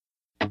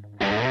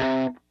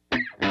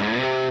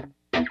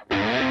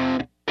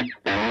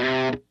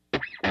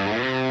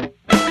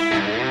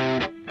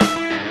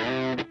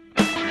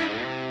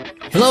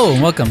Hello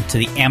and welcome to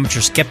the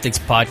Amateurskeptics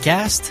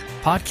podcast,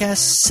 podcast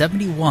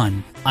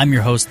 71. I'm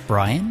your host,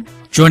 Brian.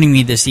 Joining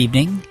me this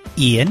evening,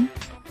 Ian.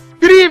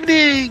 Good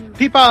evening,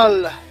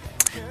 people!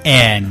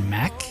 And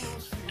Mac.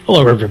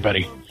 Hello,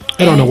 everybody.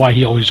 I don't know why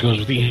he always goes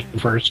with Ian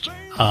first.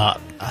 I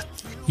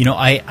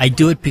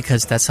do it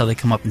because that's how they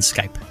come up in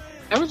Skype.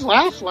 That was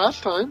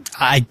last time.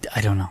 I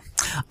don't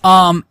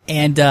know.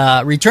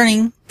 And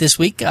returning this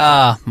week,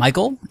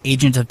 Michael,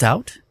 Agent of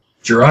Doubt.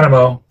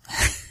 Geronimo.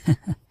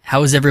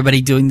 How is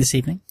everybody doing this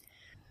evening?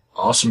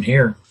 Awesome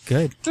here.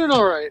 Good. Doing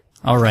all right.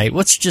 All right.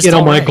 What's just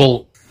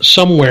Michael,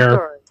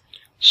 somewhere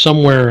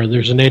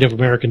there's a Native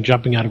American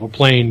jumping out of a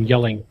plane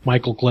yelling,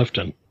 Michael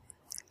Clifton.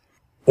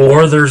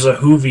 Or there's a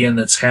Whovian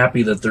that's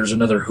happy that there's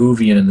another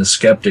Whovian in the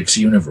Skeptics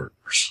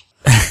universe.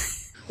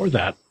 Or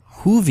that.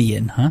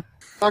 Whovian, huh?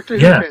 Doctor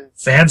Who Yeah, fans.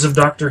 fans of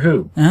Doctor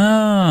Who.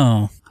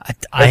 Oh.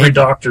 Every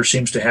doctor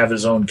seems to have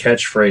his own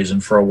catchphrase,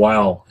 and for a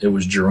while it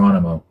was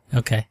Geronimo.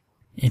 Okay.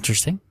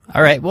 Interesting.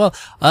 All right. Well,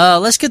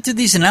 let's get through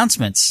these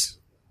announcements.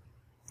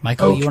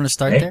 Michael, you want to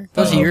start there?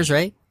 Those are yours,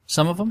 right?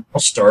 Some of them?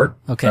 I'll start.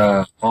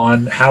 Okay.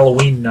 On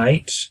Halloween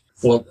night,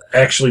 well,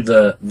 actually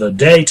the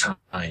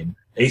daytime,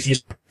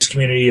 Atheist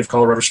Community of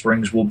Colorado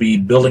Springs will be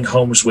building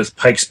homes with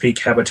Pikes Peak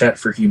Habitat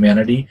for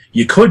Humanity.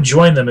 You could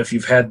join them if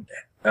you've had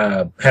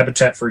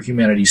Habitat for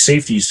Humanity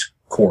safeties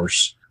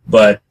course,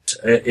 but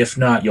if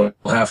not, you'll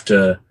have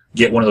to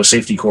get one of those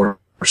safety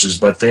courses.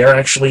 But they are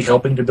actually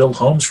helping to build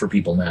homes for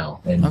people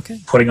now and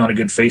putting on a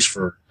good face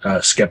for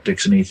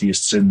skeptics and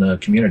atheists in the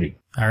community.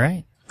 All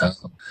right.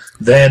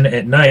 Then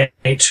at night,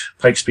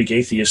 Pikes Peak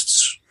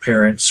Atheists'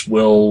 parents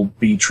will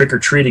be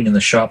trick-or-treating in the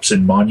shops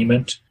in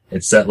Monument.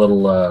 It's that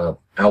little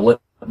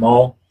outlet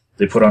mall.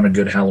 They put on a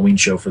good Halloween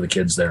show for the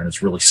kids there, and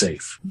it's really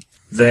safe.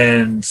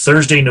 Then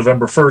Thursday,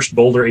 November 1st,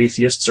 Boulder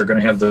Atheists are going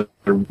to have their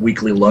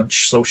weekly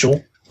lunch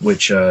social,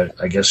 which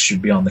I guess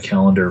should be on the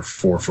calendar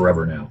for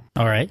forever now.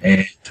 All right.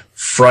 And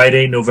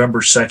Friday,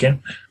 November 2nd,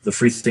 the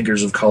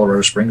Freethinkers of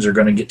Colorado Springs are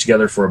going to get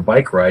together for a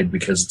bike ride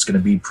because it's going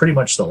to be pretty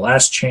much the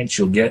last chance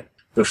you'll get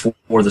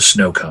before the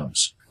snow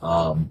comes.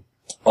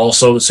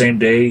 Also, the same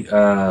day,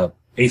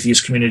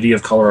 Atheist Community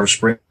of Colorado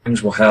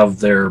Springs will have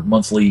their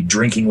monthly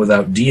Drinking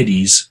Without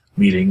Deities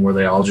meeting where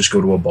they all just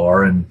go to a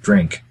bar and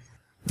drink.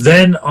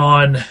 Then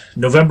on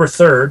November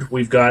 3rd,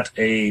 we've got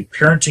a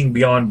Parenting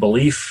Beyond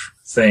Belief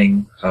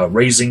thing,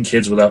 Raising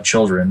Kids Without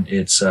Children.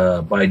 It's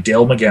by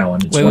Dale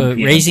McGowan. It's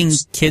wait, Raising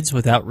Kids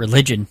Without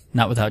Religion,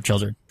 not without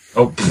children.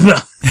 Oh,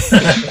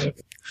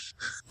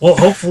 well,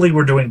 hopefully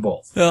we're doing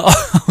both.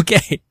 Oh,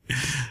 okay.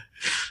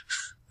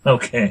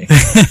 Okay.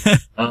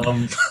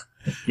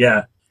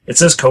 Yeah, it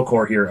says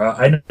COCOR here.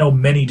 I know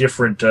many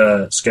different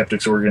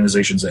skeptics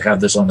organizations that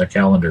have this on their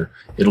calendar.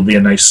 It'll be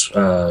a nice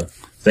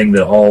thing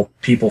that all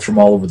people from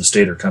all over the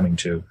state are coming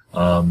to.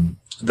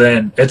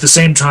 Then, at the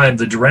same time,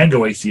 the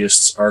Durango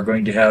Atheists are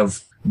going to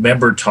have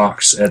member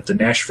talks at the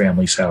Nash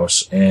family's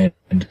house, and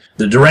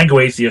the Durango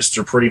Atheists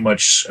are pretty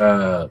much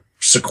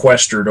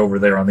sequestered over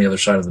there on the other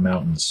side of the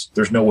mountains.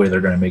 There's no way they're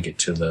going to make it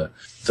to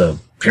the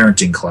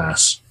parenting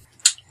class.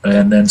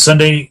 And then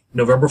Sunday,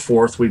 November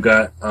 4th, we've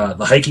got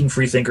the Hiking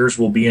Freethinkers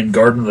will be in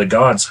Garden of the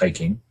Gods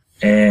hiking,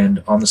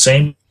 and on the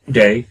same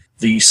day,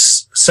 the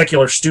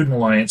Secular Student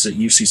Alliance at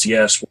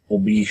UCCS will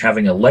be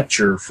having a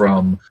lecture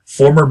from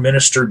former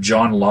Minister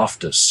John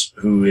Loftus,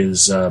 who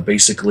is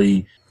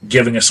basically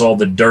giving us all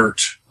the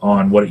dirt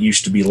on what it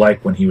used to be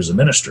like when he was a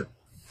minister.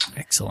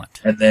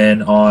 Excellent. And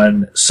then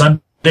on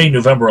Sunday,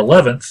 November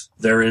 11th,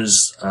 there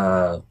is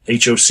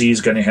HOC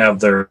is going to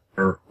have their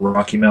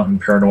Rocky Mountain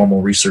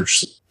Paranormal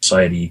Research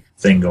Society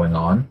thing going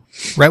on.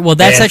 Right. Well,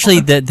 that's actually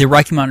the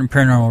Rocky Mountain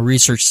Paranormal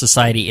Research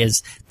Society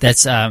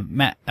that's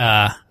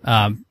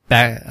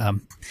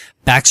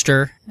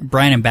Baxter,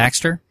 Brian and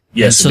Baxter.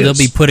 Yes, and so they'll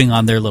be putting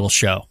on their little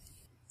show.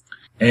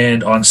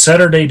 And on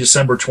Saturday,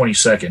 December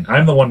 22nd,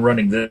 I'm the one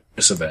running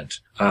this event.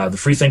 The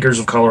Freethinkers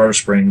of Colorado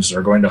Springs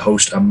are going to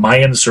host a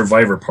Mayan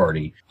survivor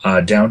party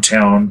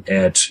downtown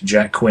at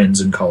Jack Quinn's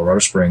in Colorado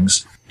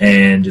Springs,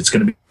 and it's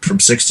going to be from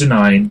 6 to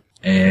 9.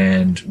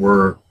 And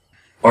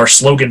our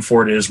slogan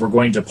for it is we're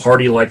going to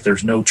party like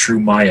there's no true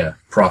Maya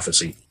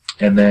prophecy.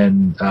 And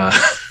then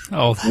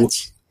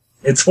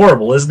it's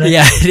horrible, isn't it?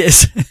 Yeah, it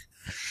is.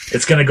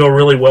 It's going to go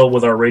really well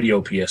with our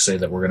radio PSA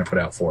that we're going to put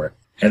out for it.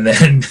 And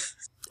then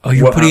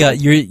you're putting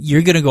out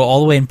you're going to go all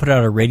the way and put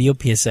out a radio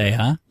PSA,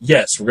 huh?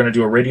 Yes, we're going to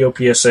do a radio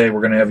PSA. We're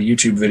going to have a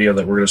YouTube video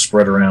that we're going to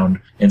spread around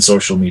in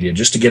social media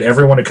just to get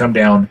everyone to come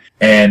down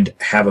and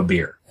have a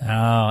beer.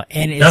 Oh,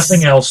 and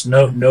nothing else,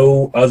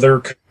 no other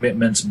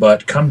commitments,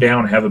 but come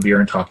down, have a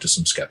beer, and talk to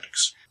some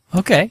skeptics.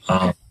 Okay.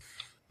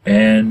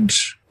 And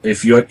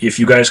if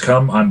you guys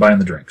come, I'm buying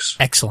the drinks.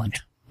 Excellent.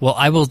 Well,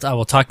 I will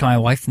talk to my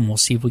wife and we'll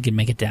see if we can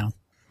make it down.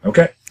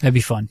 Okay. That'd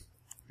be fun.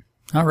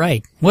 All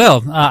right.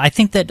 Well, I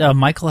think that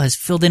Michael has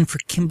filled in for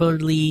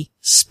Kimberly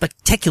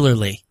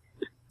spectacularly.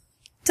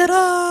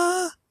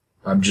 Ta-da!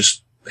 I'm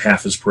just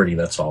half as pretty,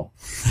 that's all.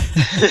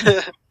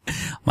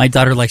 My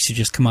daughter likes to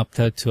just come up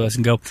to us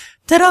and go,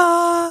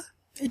 ta-da!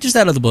 Just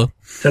out of the blue.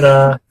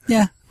 Ta-da!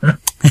 Yeah.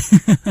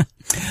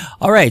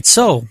 All right.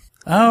 So,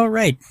 All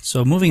right.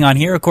 So moving on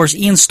here, of course,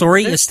 Ian's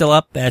story is still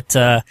up at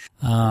the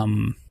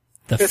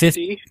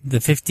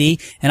 50,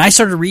 and I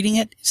started reading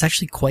it. It's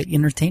actually quite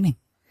entertaining.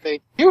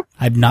 Thank you.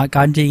 I've not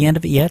gotten to the end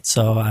of it yet,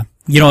 so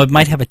it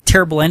might have a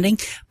terrible ending,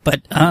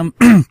 but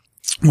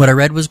what I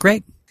read was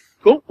great.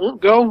 Cool. Well,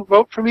 go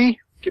vote for me.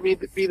 Give me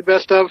be the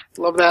best of.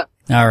 Love that.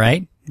 All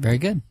right. Very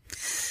good.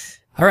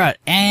 All right.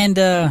 And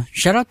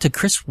shout out to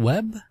Chris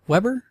Weber.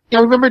 Yeah,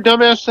 I remember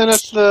Dumbass sent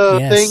us the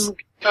Yes. thing.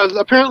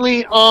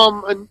 Apparently,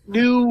 a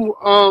new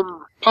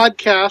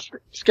podcast,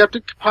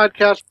 Skeptic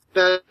podcast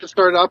that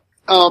started up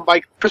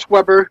by Chris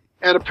Weber,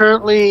 and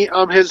apparently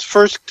his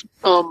first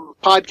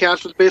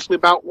podcast was basically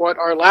about what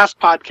our last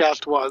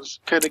podcast was,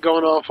 kind of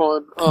going off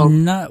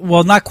on.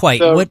 Not quite.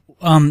 So-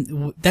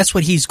 That's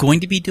what he's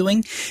going to be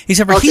doing.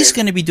 Except for he's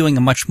going to be doing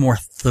a much more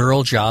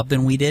thorough job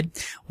than we did.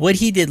 What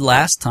he did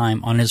last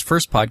time on his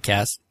first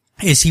podcast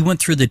is he went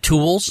through the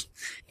tools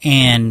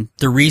and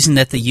the reason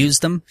that they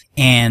used them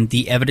and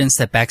the evidence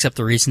that backs up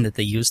the reason that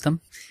they used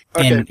them.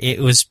 Okay. And it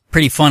was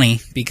pretty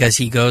funny because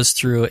he goes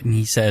through it and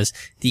he says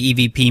the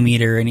EVP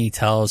meter and he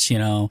tells,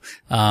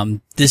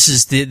 this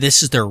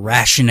is their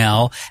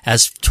rationale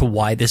as to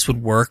why this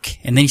would work.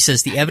 And then he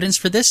says the evidence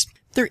for this,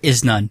 there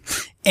is none.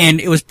 And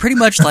it was pretty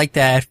much like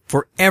that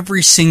for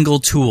every single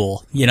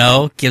tool,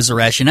 gives a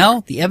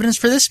rationale. The evidence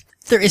for this,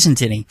 there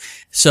isn't any.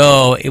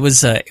 So it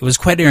was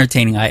quite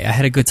entertaining. I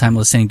had a good time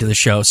listening to the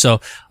show.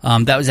 So,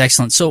 that was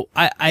excellent. So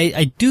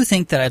I do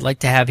think that I'd like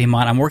to have him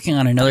on. I'm working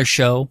on another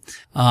show,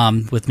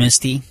 with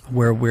Misty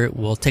where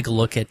we'll take a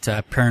look at,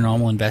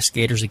 paranormal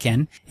investigators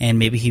again. And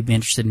maybe he'd be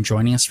interested in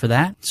joining us for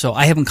that. So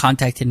I haven't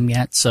contacted him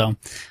yet. So.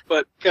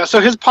 But yeah, so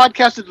his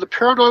podcast is the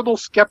Paranormal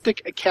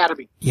Skeptic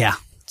Academy. Yeah.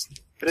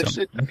 And it's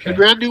a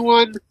brand new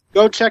one.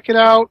 Go check it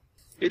out.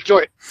 Enjoy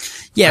it.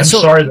 Yeah. I'm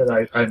sorry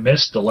that I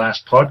missed the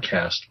last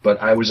podcast,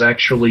 but I was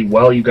actually,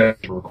 while you guys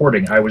were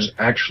recording, I was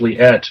actually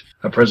at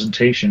a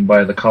presentation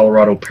by the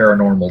Colorado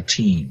Paranormal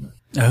Team.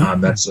 Oh.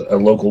 That's a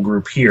local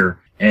group here.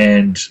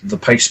 And the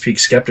Pikes Peak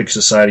Skeptic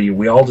Society,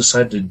 we all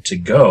decided to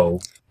go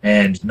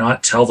and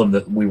not tell them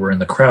that we were in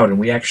the crowd, and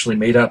we actually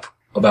made up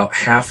about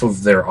half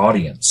of their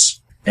audience.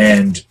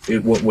 And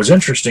what was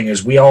interesting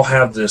is we all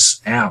have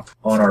this app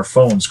on our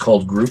phones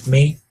called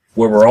GroupMe,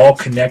 where we're all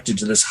connected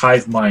to this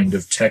hive mind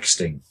of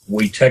texting.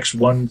 We text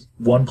one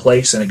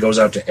place and it goes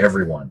out to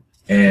everyone.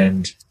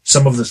 And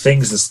some of the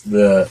things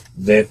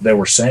they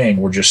were saying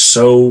were just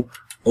so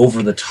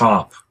over the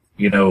top,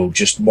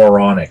 just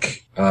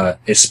moronic.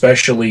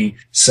 Especially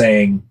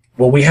saying,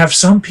 well, we have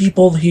some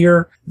people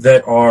here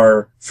that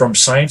are from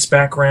science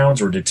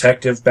backgrounds or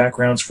detective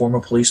backgrounds, former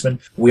policemen.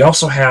 We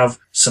also have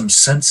some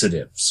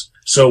sensitives.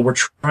 So we're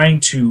trying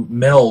to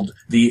meld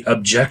the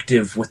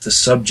objective with the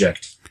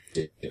subjective.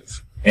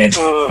 And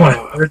when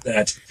I heard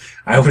that,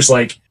 I was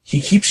like,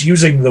 he keeps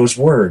using those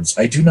words.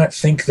 I do not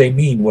think they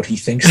mean what he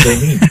thinks they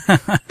mean.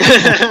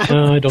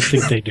 I don't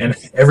think they do. And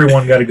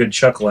everyone got a good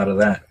chuckle out of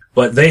that.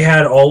 But they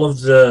had all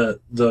of the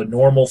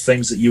normal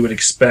things that you would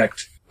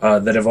expect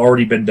that have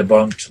already been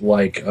debunked,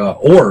 like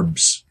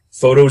orbs,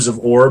 photos of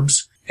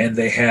orbs. And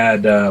they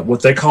had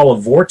what they call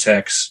a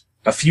vortex.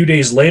 A few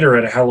days later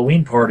at a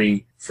Halloween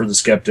party for the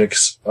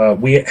skeptics,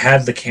 we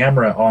had the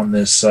camera on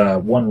this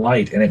one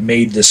light, and it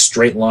made this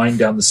straight line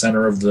down the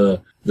center of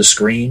the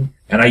screen.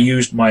 And I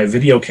used my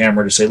video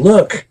camera to say,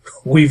 look,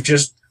 we've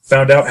just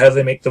found out how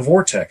they make the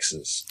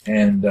vortexes.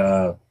 And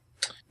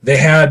they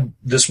had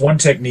this one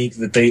technique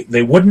that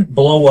they wouldn't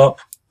blow up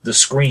the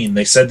screen.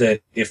 They said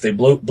that if they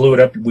blew it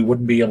up, we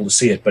wouldn't be able to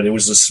see it. But it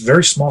was this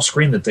very small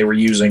screen that they were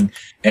using,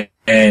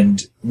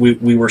 and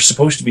we were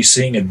supposed to be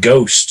seeing a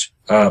ghost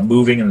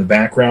moving in the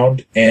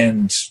background.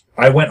 And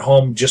I went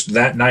home just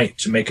that night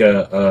to make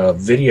a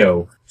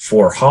video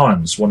for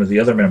Hans, one of the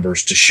other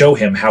members, to show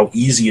him how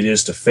easy it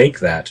is to fake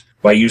that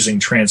by using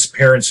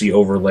transparency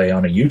overlay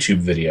on a YouTube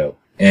video.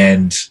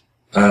 And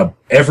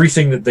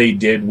everything that they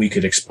did, we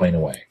could explain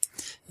away.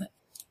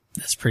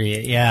 That's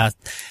pretty, yeah.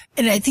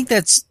 And I think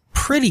that's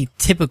pretty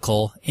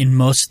typical in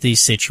most of these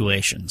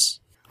situations.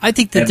 I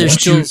think that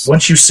there's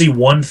once you see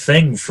one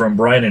thing from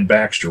Brian and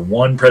Baxter,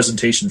 one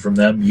presentation from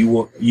them,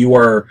 you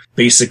are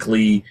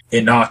basically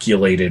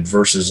inoculated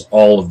versus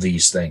all of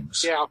these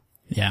things. Yeah.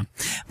 Yeah.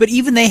 But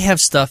even they have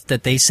stuff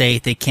that they say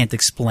they can't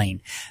explain.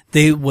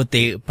 What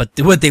they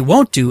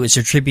won't do is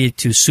attribute it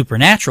to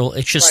supernatural.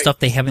 It's just stuff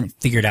they haven't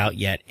figured out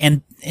yet.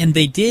 And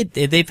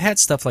they've had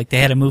stuff like they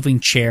had a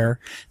moving chair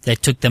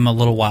that took them a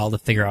little while to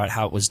figure out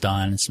how it was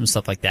done and some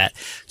stuff like that.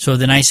 So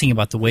the nice thing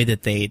about the way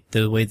that they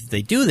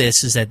do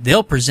this is that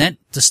they'll present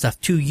the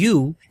stuff to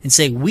you and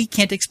say, we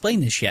can't explain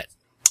this yet.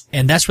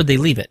 And that's where they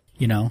leave it.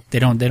 They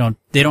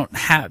don't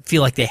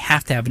feel like they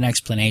have to have an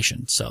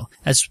explanation. So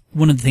that's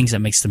one of the things that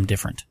makes them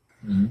different.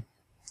 Mm-hmm.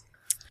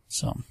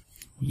 So,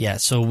 yeah,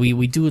 so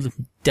we do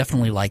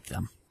definitely like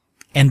them.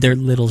 And their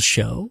little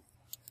show,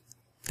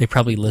 they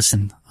probably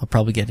listen. I'll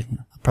probably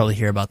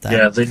hear about that.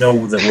 Yeah, they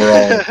know that we're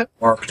all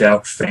marked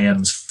out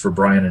fans for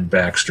Brian and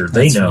Baxter.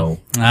 They know.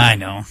 I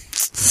know.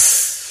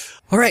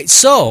 All right,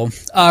 so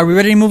are we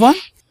ready to move on?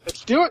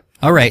 Let's do it.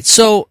 All right,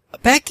 so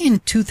back in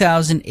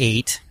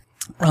 2008,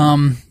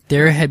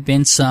 there had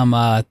been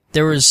some,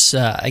 there was,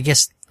 I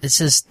guess it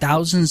says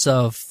thousands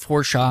of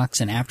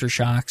foreshocks and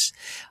aftershocks,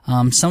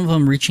 some of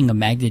them reaching a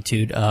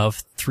magnitude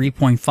of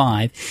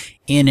 3.5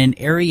 in an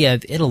area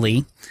of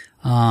Italy.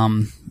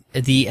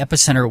 The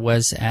epicenter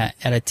was at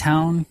a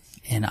town,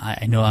 and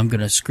I know I'm going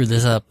to screw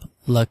this up,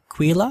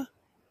 L'Aquila?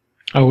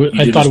 Oh,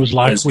 I thought it was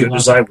as good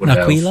as I would have.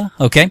 L'Aquila,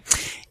 okay.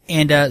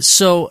 And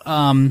so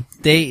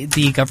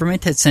the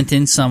government had sent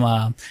in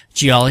some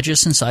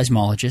geologists and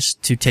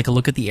seismologists to take a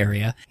look at the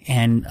area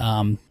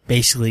and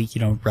basically,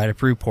 write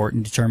up a report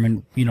and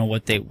determine,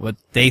 what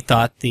they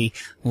thought the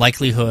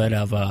likelihood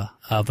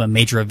of a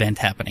major event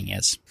happening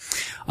is,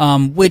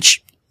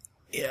 which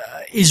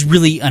is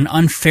really an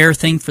unfair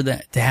thing for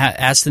to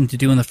ask them to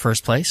do in the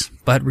first place.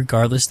 But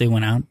regardless, they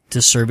went out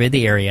to survey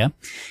the area,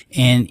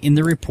 and in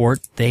the report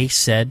they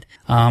said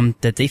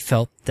that they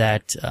felt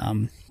that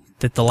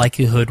that the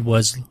likelihood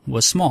was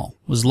small,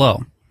 was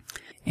low.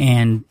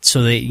 And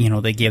so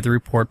they gave the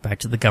report back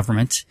to the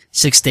government.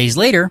 6 days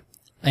later,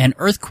 an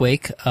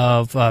earthquake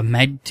of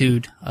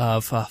magnitude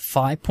of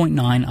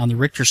 5.9 on the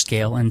Richter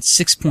scale and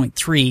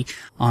 6.3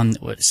 on,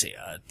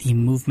 the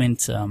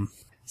movement,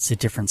 it's a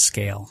different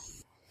scale.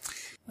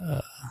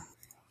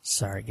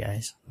 Sorry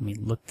guys, let me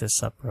look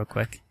this up real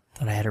quick.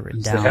 Thought I had it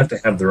written down. They have to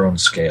have their own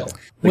scale.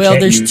 Well,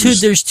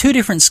 there's two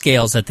different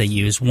scales that they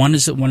use. One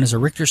is a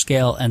Richter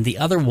scale, and the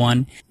other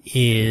one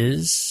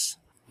is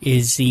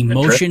the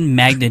motion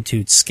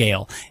magnitude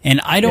scale.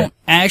 And I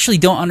actually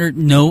don't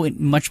know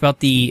much about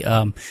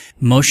the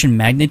motion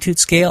magnitude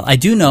scale. I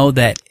do know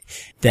that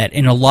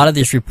in a lot of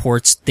these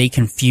reports they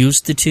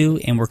confused the two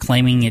and were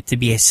claiming it to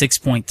be a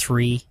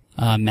 6.3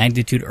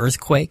 magnitude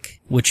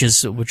earthquake, which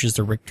is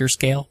the Richter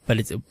scale,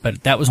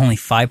 but that was only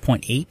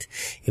 5.8.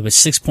 It was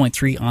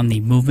 6.3 on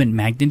the movement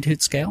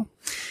magnitude scale.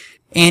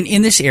 And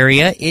in this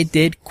area, it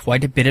did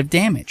quite a bit of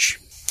damage.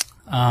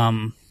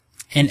 And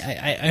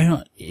I don't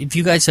know if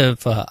you guys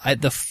have,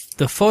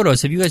 the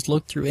photos, have you guys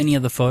looked through any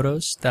of the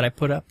photos that I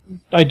put up?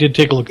 I did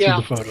take a look through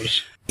the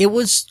photos. It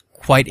was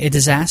quite a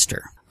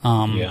disaster.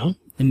 Many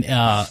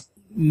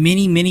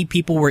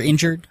people were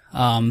injured.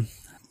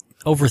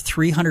 Over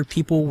 300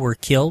 people were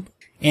killed.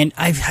 And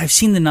I've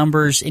seen the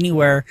numbers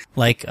anywhere,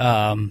 like,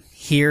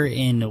 here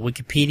in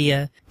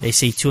Wikipedia, they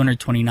say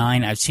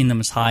 229. I've seen them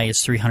as high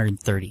as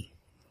 330.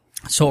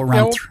 So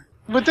around...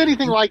 with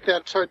anything like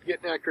that, it's hard to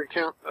get an accurate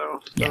count,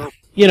 though. So.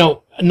 Yeah.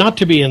 Not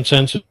to be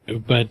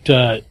insensitive, but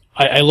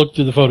I looked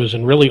through the photos,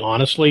 and really,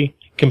 honestly,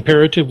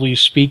 comparatively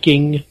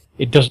speaking,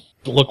 it doesn't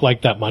look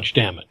like that much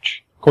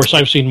damage. Of course,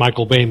 I've seen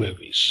Michael Bay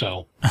movies,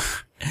 so...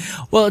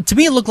 Well, to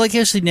me, it looked like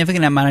a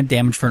significant amount of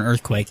damage for an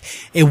earthquake.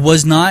 It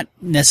was not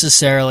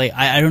necessarily,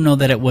 I don't know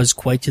that it was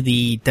quite to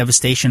the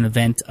devastation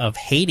event of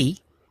Haiti.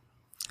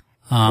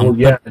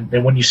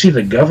 And when you see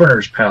the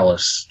governor's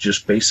palace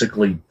just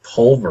basically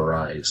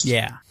pulverized,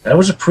 that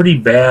was a pretty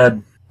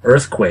bad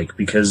earthquake,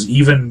 because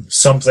even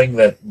something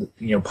that,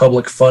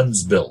 public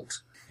funds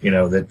built,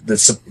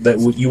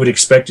 that you would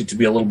expect it to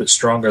be a little bit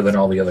stronger than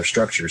all the other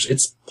structures.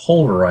 It's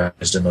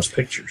pulverized in those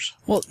pictures.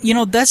 Well,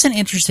 that's an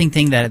interesting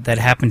thing that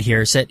happened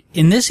here, is that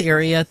in this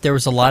area there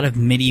was a lot of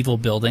medieval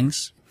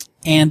buildings,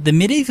 and the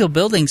medieval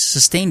buildings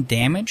sustained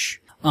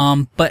damage,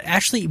 but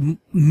actually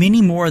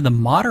many more of the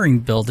modern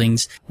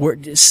buildings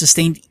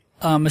sustained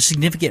a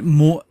significant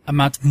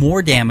amount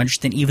more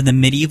damage than even the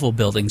medieval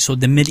buildings. So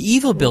the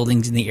medieval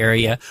buildings in the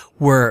area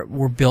were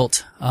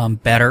built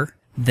better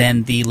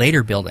than the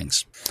later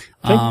buildings.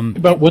 Think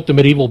about what the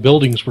medieval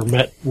buildings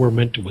were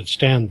meant to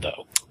withstand,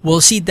 though.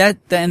 Well, see,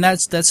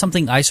 that's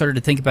something I started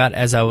to think about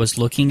as I was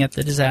looking at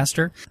the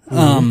disaster.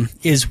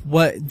 Is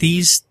what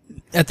these,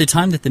 at the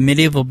time that the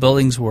medieval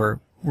buildings were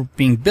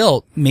being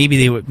built,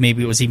 maybe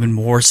it was even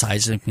more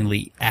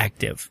seismically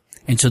active,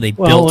 and so they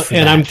built for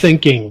that. I'm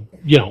thinking,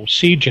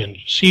 siege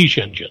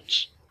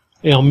engines.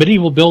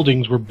 Medieval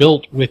buildings were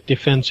built with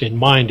defense in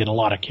mind in a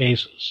lot of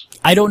cases.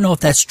 I don't know if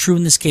that's true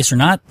in this case or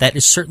not. That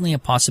is certainly a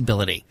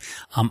possibility.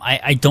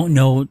 I don't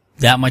know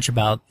that much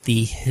about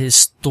the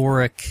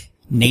historic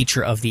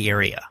nature of the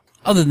area,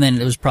 other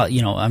than it was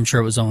probably, I'm sure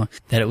it was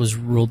that it was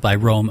ruled by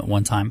Rome at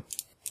one time.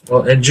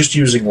 Well, and just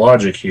using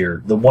logic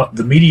here,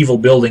 the medieval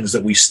buildings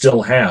that we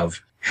still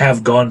have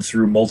gone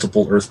through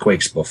multiple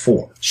earthquakes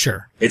before.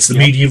 Sure. It's the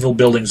medieval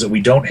buildings that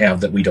we don't have,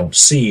 that we don't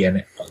see,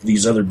 and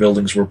these other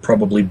buildings were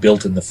probably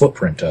built in the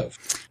footprint of.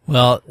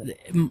 Well,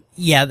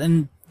 yeah,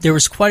 and there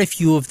was quite a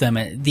few of them.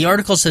 The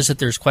article says that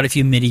there's quite a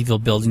few medieval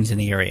buildings in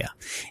the area,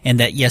 and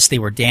that, yes, they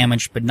were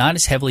damaged, but not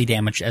as heavily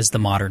damaged as the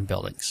modern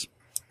buildings.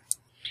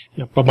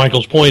 Yeah, but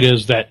Michael's point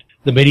is that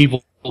the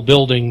medieval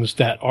buildings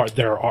that are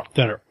there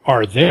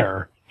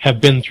have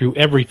been through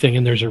everything,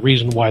 and there's a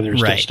reason why they're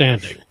still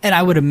standing. And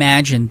I would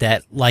imagine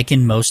that, like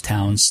in most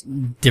towns,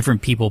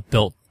 different people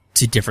built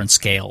to different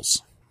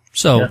scales.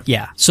 So,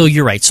 so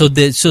you're right. So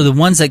the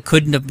ones that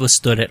couldn't have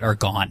withstood it are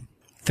gone.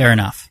 Fair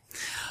enough.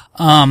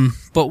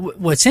 But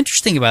what's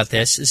interesting about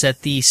this is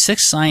that the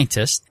 6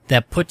 scientists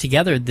that put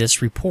together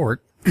this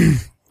report,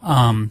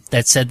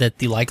 that said that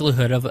the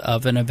likelihood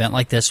of an event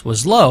like this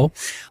was low,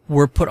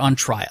 were put on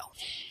trial.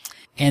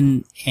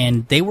 and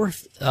they were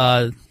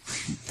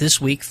this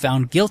week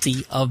found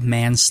guilty of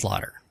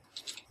manslaughter.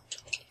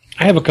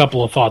 I have a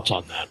couple of thoughts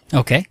on that.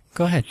 Okay,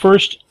 go ahead.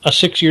 First, a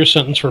 6-year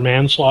sentence for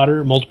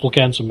manslaughter, multiple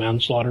counts of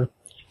manslaughter,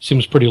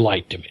 seems pretty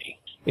light to me.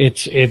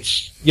 It's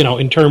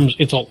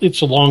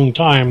a long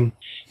time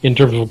in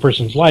terms of a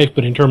person's life,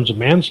 but in terms of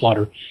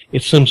manslaughter,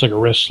 it seems like a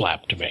wrist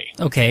slap to me.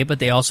 Okay, but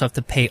they also have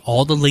to pay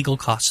all the legal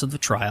costs of the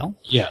trial.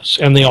 Yes,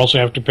 and they also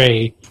have to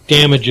pay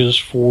damages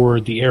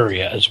for the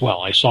area as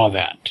well. I saw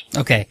that.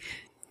 Okay.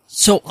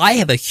 So I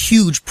have a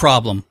huge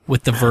problem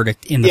with the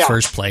verdict in the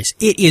first place.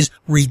 It is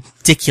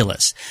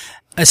ridiculous.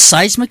 A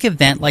seismic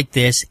event like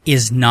this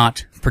is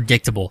not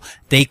predictable.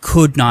 They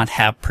could not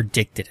have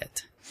predicted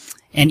it.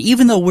 And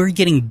even though we're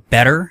getting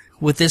better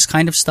with this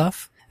kind of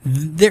stuff,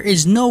 there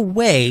is no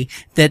way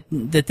that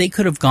they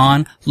could have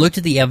gone, looked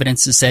at the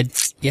evidence and said,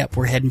 yep,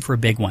 we're heading for a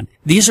big one.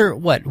 These are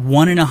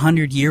 1 in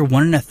 100 year,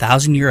 1 in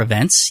 1,000 year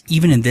events,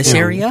 even in this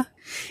area.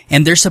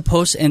 And they're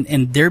supposed,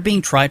 and they're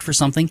being tried for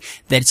something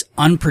that's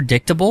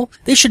unpredictable.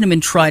 They shouldn't have been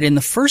tried in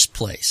the first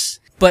place.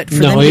 But for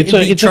them to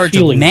be charged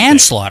of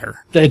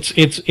manslaughter.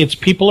 It's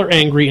people are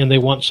angry and they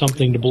want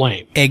something to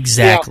blame.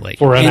 Exactly.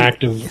 For an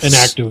active,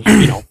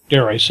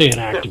 dare I say, an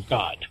act of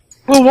God.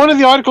 Well, one of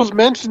the articles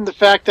mentioned the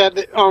fact that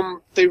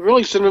they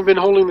really shouldn't have been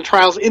holding the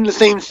trials in the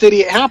same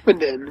city it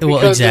happened in.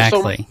 Well,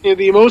 exactly.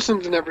 The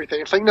emotions and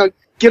everything. It's like, no,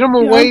 get them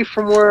away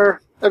from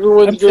where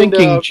everyone's I'm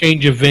thinking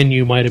change of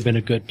venue might have been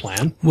a good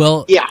plan.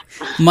 Well,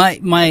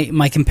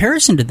 my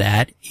comparison to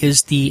that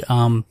is the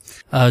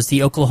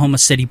Oklahoma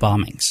City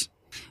bombings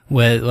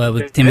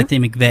with Timothy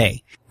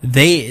McVeigh.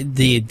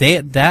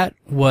 That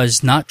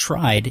was not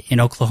tried in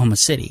Oklahoma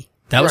City.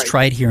 That was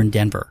tried here in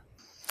Denver.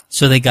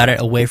 So they got it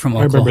away from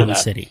Oklahoma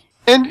City.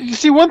 And you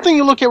see, one thing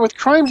you look at with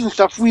crimes and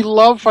stuff, we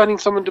love finding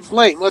someone to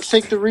blame. Let's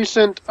take the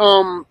recent,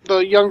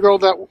 the young girl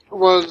that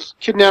was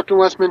kidnapped in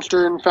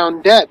Westminster and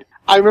found dead.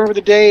 I remember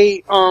the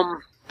day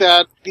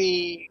that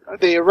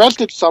they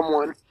arrested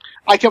someone.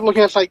 I kept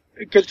looking at it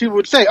because people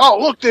would say, "Oh,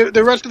 look, they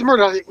arrested the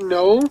murderer." I was like,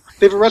 "No,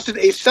 they've arrested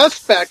a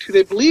suspect who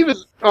they believe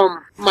is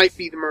might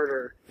be the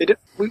murderer."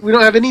 We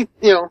don't have any,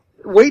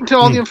 Wait until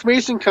all the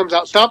information comes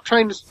out. Stop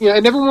trying to,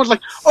 and everyone was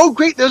like, "Oh,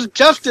 great, there's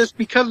justice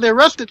because they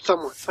arrested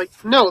someone." It's like,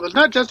 no, there's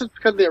not justice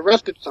because they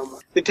arrested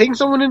someone. They're taking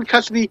someone into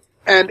custody,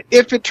 and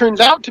if it turns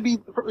out to be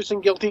the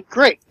person guilty,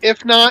 great.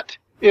 If not,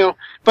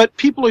 but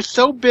people are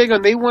so big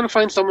on they want to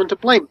find someone to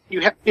blame.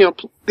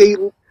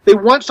 They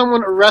want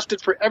someone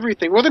arrested for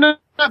everything, whether or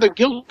not they're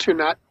guilty or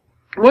not.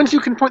 Once you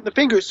can point the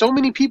finger, so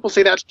many people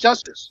say that's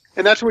justice,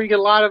 and that's where you get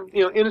a lot of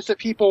innocent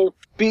people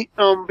being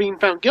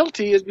found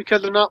guilty is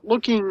because they're not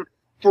looking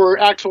for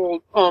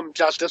actual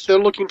justice. They're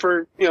looking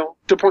for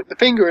to point the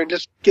finger and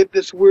just get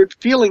this weird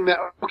feeling that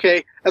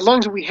okay, as long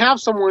as we have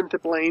someone to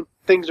blame,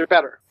 things are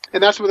better.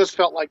 And that's what this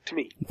felt like to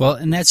me. Well,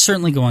 and that's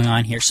certainly going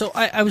on here. So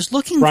I was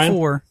looking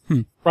for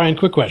Brian,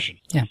 quick question.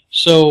 Yeah.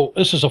 So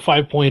this is a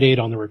 5.8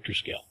 on the Richter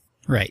scale.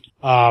 Right.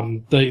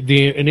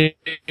 The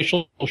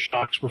initial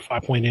shocks were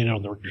 5.8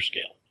 on the Richter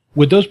scale.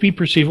 Would those be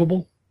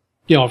perceivable?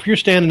 If you're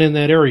standing in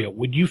that area,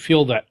 would you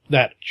feel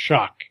that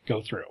shock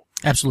go through?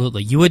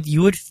 Absolutely. You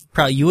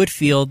would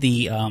feel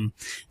the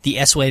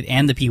S wave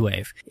and the P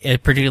wave,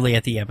 particularly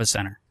at the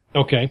epicenter.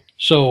 Okay.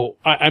 So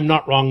I'm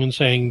not wrong in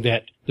saying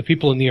that the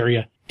people in the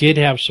area did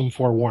have some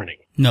forewarning.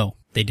 No,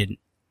 they didn't.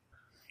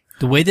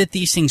 The way that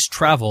these things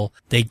travel,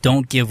 they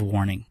don't give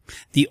warning.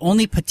 The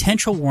only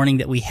potential warning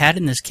that we had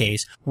in this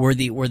case were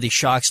the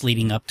shocks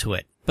leading up to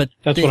it. But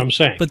that's what I'm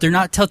saying. But they're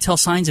not telltale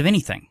signs of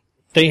anything.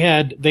 They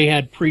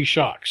had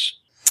pre-shocks.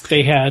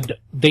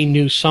 They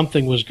knew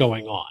something was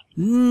going on.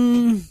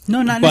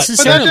 No, not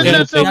necessarily.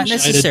 Not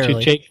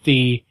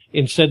necessarily.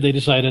 Instead they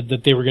decided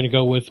that they were going to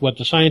go with what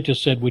the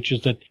scientists said, which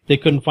is that they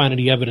couldn't find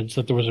any evidence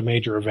that there was a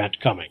major event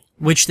coming.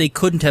 Which they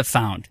couldn't have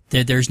found.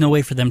 There's no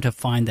way for them to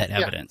find that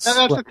evidence. And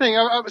that's the thing.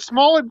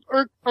 Small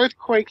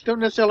earthquakes don't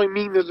necessarily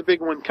mean there's a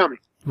big one coming.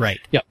 Right.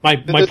 Yeah. My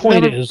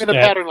point is been a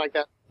pattern like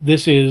that.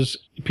 This is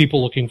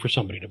people looking for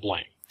somebody to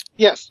blame.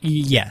 Yes.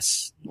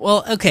 Yes.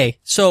 Well, okay.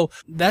 So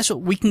that's what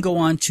we can go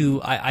on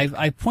to.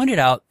 I pointed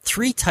out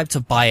 3 types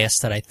of bias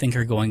that I think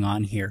are going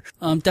on here.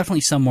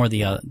 Definitely some more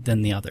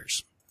than the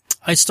others.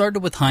 I started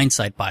with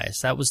hindsight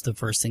bias. That was the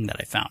first thing that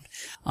I found.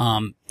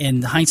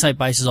 And the hindsight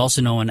bias is also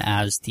known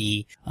as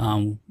the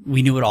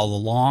we knew it all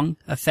along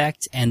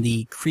effect and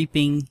the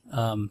creeping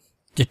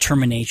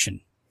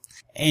determination.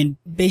 And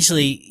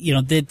basically,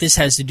 this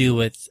has to do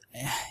with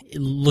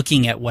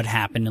looking at what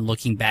happened and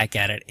looking back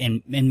at it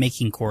and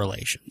making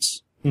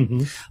correlations.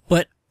 Mm-hmm.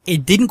 But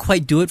it didn't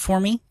quite do it for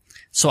me.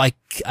 So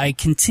I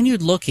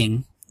continued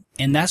looking,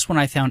 and that's when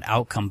I found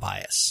outcome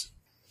bias.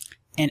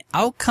 And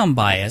outcome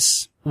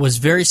bias was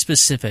very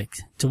specific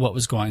to what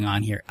was going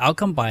on here.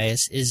 Outcome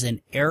bias is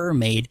an error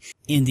made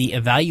in the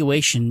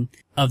evaluation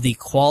of the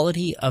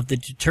quality of the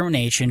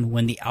determination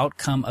when the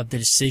outcome of the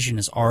decision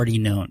is already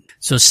known.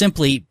 So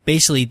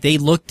basically, they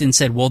looked and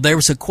said, well, there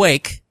was a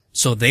quake,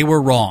 so they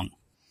were wrong.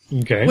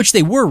 Okay. Which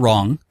they were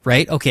wrong,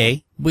 right?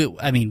 Okay.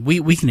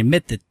 We can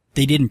admit that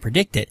they didn't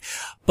predict it,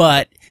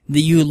 but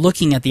you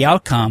looking at the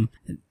outcome,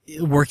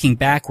 working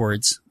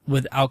backwards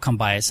with outcome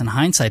bias and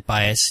hindsight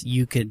bias,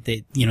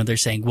 they're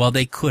saying, well,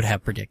 they could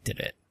have predicted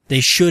it.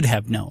 They should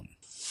have known.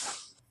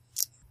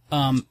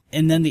 And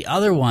then the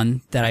other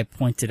one that I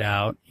pointed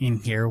out in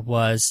here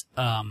was,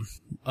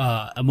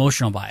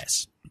 emotional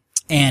bias.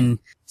 And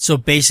so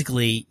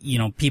basically,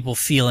 people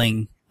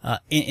feeling,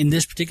 in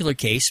this particular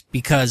case,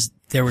 because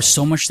there was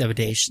so much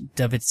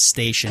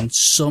devastation,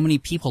 so many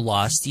people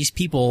lost, these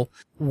people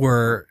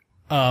were,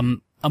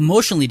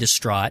 emotionally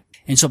distraught.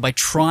 And so by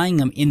trying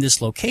them in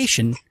this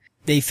location,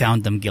 they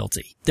found them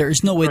guilty. There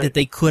is no way that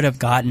they could have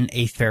gotten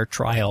a fair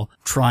trial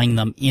trying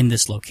them in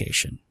this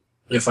location.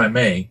 If I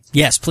may.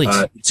 Yes,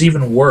 please. It's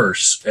even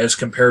worse as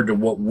compared to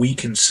what we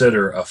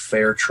consider a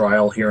fair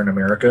trial here in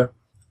America.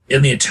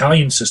 In the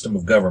Italian system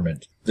of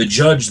government, the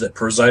judge that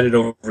presided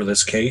over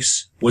this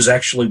case was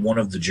actually one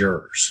of the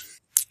jurors.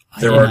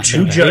 There are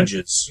 2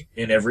 judges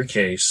in every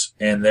case,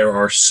 and there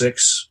are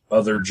 6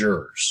 other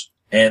jurors.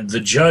 And the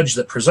judge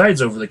that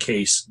presides over the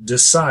case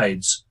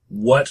decides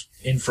what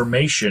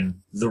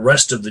information the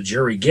rest of the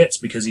jury gets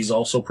because he's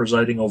also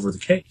presiding over the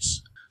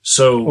case.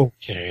 So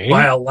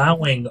by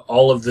allowing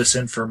all of this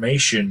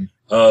information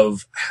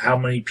of how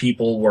many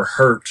people were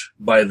hurt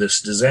by this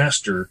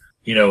disaster,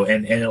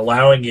 and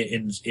allowing it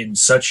in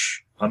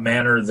such a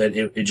manner that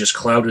it just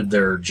clouded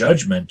their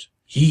judgment,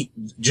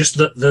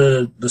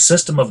 the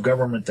system of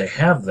government they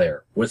have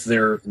there with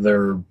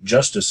their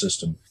justice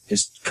system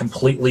is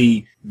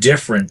completely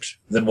different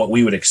than what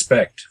we would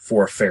expect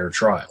for a fair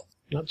trial.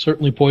 That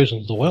certainly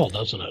poisons the well,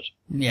 doesn't it?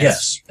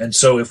 Yes. And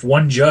so if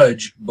one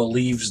judge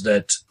believes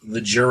that the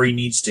jury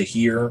needs to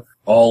hear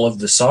all of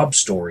the sob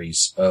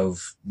stories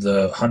of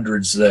the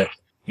hundreds of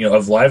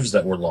lives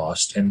that were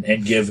lost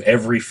and give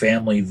every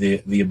family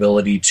the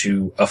ability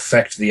to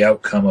affect the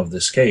outcome of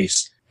this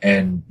case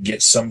and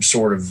get some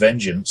sort of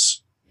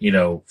vengeance,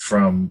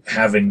 from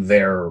having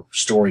their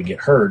story get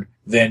heard,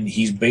 then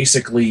he's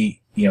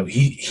basically,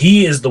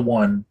 he is the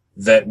one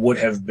that would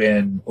have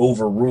been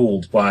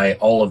overruled by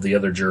all of the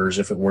other jurors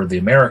if it were the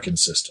American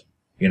system.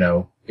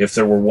 If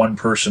there were one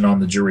person on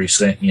the jury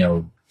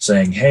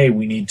saying, hey,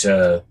 we need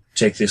to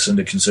take this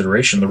into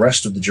consideration, the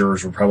rest of the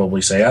jurors would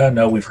probably say,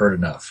 no, we've heard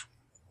enough.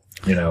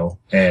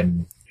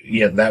 And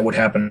that would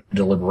happen in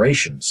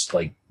deliberations.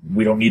 Like,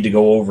 we don't need to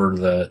go over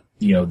the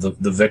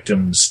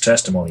victim's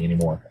testimony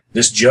anymore.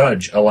 This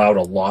judge allowed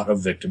a lot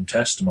of victim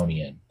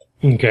testimony in.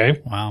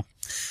 Okay. Wow.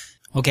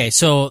 Okay.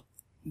 So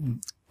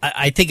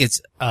I think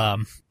it's,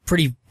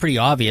 pretty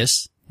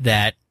obvious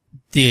that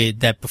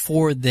that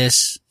before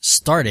this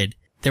started,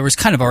 there was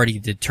kind of already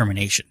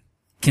determination,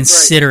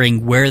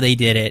 considering where they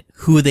did it,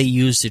 who they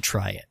used to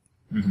try it.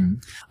 Mm-hmm.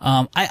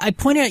 I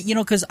pointed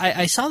out, cause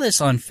I saw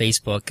this on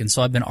Facebook, and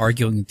so I've been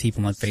arguing with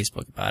people on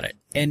Facebook about it.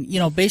 And,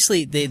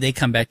 basically they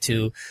come back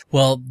to,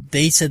 well,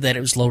 they said that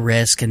it was low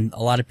risk and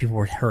a lot of people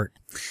were hurt.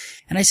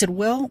 And I said,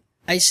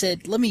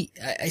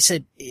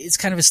 it's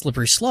kind of a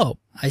slippery slope.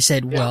 I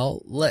said,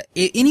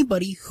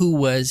 anybody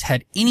who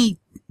had any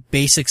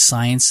basic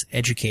science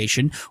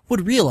education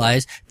would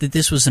realize that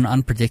this was an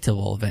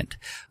unpredictable event.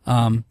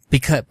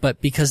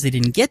 Because they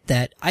didn't get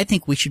that, I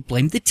think we should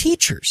blame the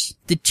teachers.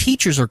 The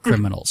teachers are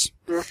criminals.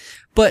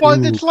 But,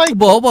 it's like,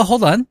 well,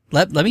 hold on.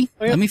 Let me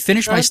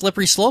finish my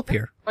slippery slope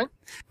here.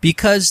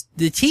 Because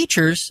the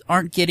teachers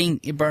aren't giving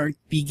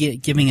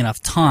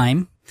enough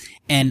time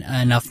and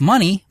enough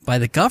money by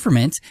the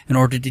government in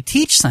order to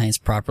teach science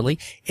properly.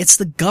 It's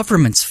the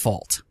government's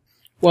fault.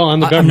 Well,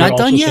 and the government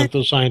also sent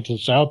those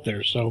scientists out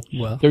there, so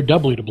they're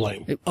doubly to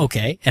blame.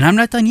 Okay, and I'm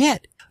not done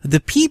yet. The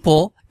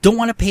people don't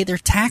want to pay their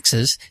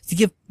taxes to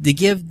give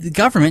the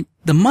government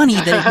the money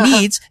that it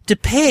needs to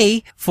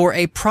pay for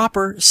a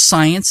proper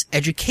science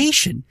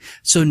education.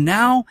 So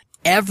now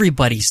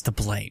everybody's to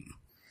blame.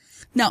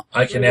 Now,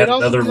 I can add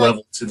another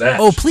level to that.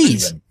 Oh,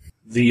 please. Even.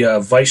 The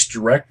vice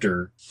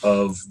director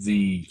of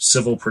the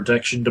Civil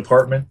Protection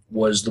Department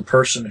was the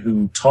person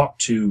who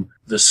talked to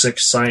the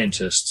 6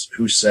 scientists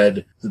who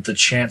said that the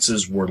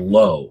chances were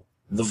low.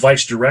 The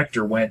vice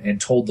director went and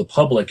told the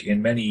public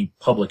in many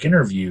public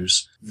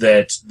interviews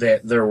that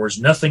there was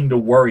nothing to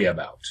worry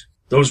about.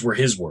 Those were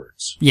his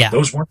words. Yeah.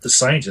 Those weren't the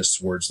scientists'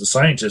 words. The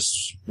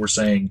scientists were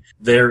saying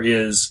there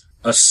is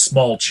a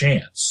small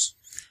chance,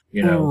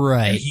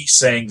 Right. And he's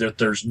saying that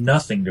there's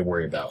nothing to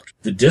worry about.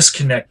 The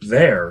disconnect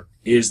there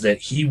is that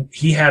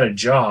he had a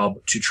job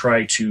to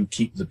try to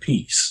keep the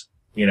peace,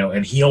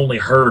 and he only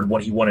heard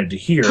what he wanted to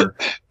hear,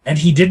 and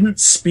he didn't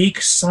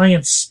speak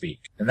science speak.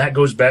 And that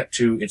goes back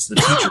to it's the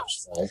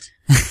teacher's fault,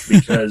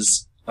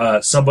 because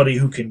somebody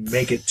who can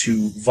make it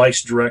to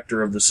vice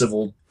director of the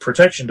Civil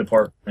Protection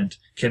Department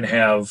can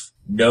have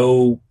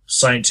no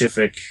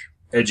scientific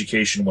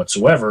education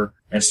whatsoever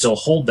and still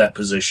hold that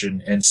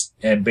position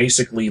and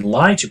basically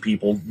lie to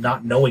people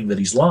not knowing that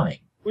he's lying.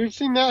 We've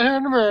seen that here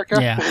in America.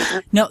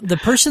 Yeah. No, the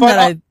person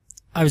that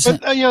I was...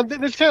 But,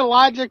 this kind of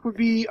logic would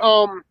be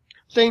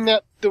saying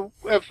that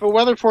if a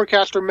weather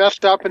forecaster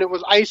messed up and it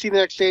was icy the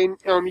next day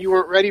and you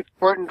weren't ready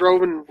for it and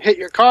drove and hit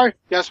your car,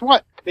 guess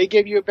what? They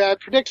gave you a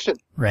bad prediction.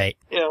 Right.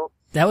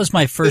 That was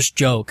my first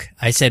joke.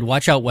 I said,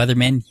 watch out,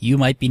 weathermen, you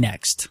might be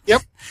next.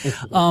 Yep.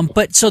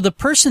 But so the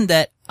person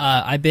that,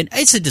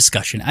 it's a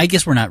discussion. I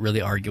guess we're not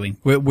really arguing.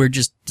 We're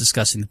just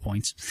discussing the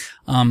points.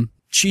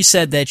 She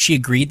said that she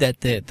agreed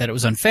that it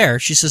was unfair.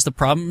 She says the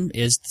problem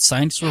is the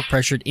scientists were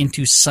pressured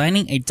into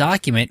signing a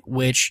document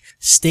which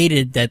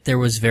stated that there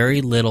was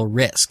very little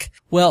risk.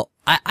 Well,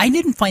 I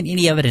didn't find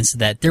any evidence of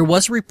that. There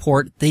was a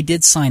report, they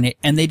did sign it,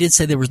 and they did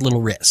say there was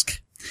little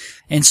risk.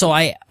 And so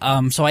I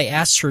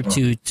asked her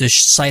to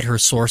cite her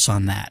source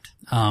on that,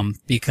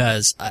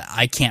 because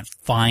I can't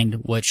find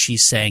what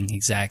she's saying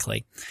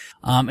exactly.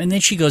 And then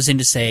she goes in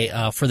to say,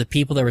 for the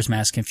people there was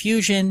mass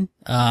confusion,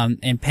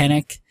 and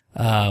panic,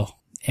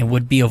 and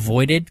would be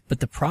avoided. But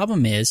the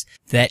problem is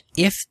that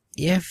if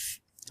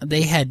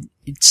they had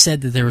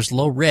said that there was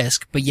low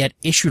risk, but yet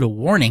issued a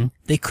warning,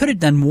 they could have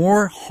done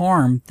more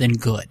harm than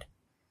good.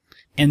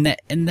 And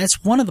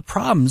that's one of the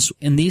problems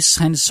in these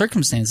kind of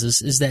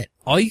circumstances, is that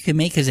all you can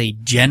make is a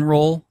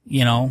general,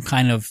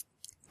 kind of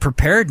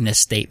preparedness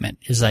statement.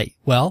 Is like,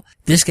 well,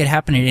 this could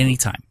happen at any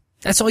time.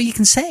 That's all you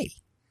can say.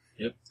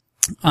 Yep.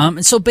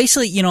 And so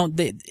basically,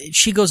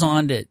 she goes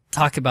on to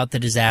talk about the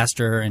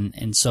disaster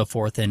and so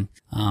forth. And,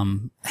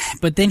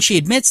 but then she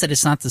admits that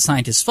it's not the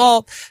scientist's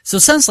fault. So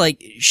it sounds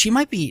like she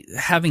might be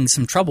having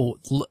some trouble,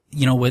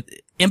 with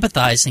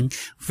empathizing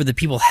for the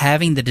people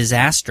having the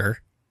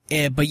disaster.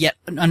 But yet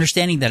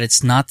understanding that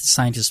it's not the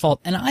scientist's fault.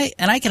 And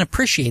I can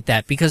appreciate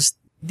that, because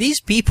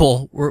these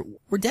people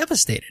were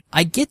devastated.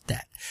 I get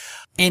that.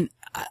 And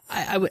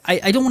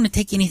I don't want to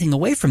take anything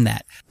away from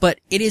that, but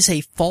it is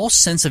a false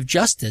sense of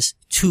justice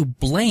to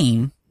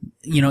blame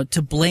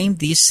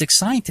these 6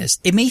 scientists.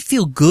 It may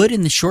feel good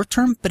in the short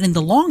term, but in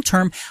the long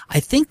term, I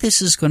think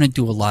this is going to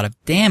do a lot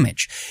of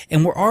damage.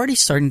 And we're already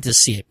starting to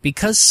see it,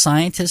 because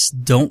scientists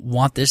don't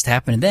want this to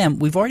happen to them.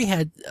 We've already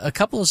had a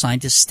couple of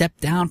scientists step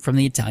down from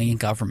the Italian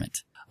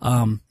government.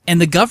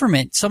 And the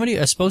government,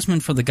 a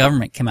spokesman for the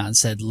government came out and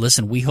said,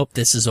 listen, we hope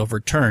this is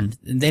overturned.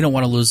 And they don't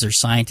want to lose their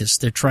scientists.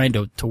 They're trying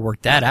to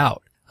work that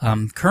out,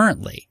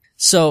 currently.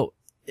 So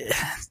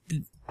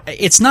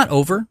it's not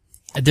over.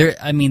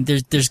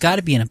 There's got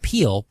to be an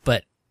appeal,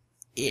 but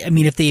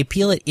if they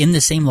appeal it in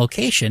the same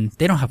location,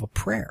 they don't have a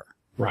prayer.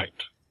 Right.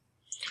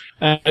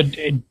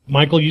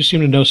 Michael, you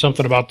seem to know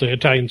something about the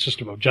Italian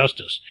system of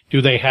justice.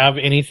 Do they have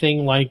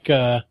anything like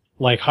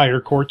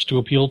higher courts to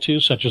appeal to,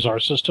 such as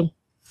our system?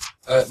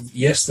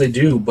 Yes, they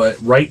do. But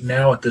right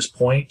now, at this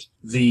point,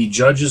 the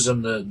judges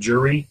and the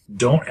jury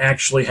don't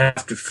actually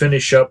have to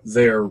finish up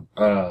their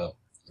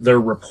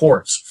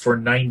reports for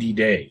 90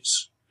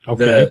 days.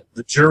 Okay.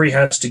 The jury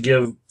has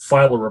to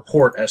file a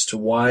report as to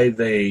why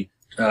they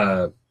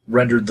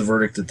rendered the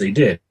verdict that they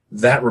did.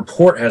 That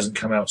report hasn't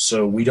come out,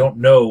 so we don't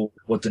know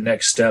what the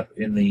next step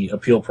in the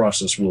appeal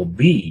process will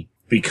be,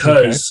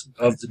 because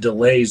of the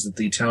delays that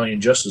the Italian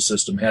justice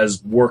system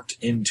has worked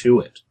into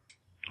it.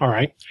 All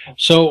right.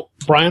 So,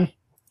 Brian,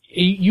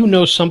 you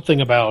know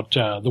something about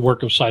the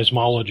work of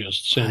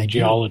seismologists and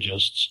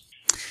geologists.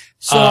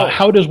 So,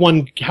 how does a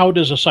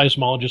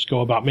seismologist go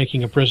about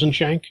making a prison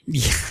shank?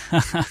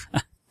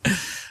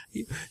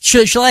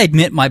 Shall I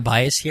admit my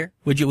bias here?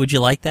 Would you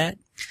like that?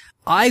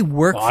 I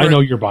know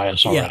your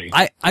bias already.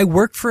 Yeah, I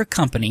work for a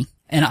company,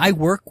 and I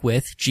work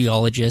with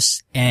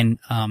geologists and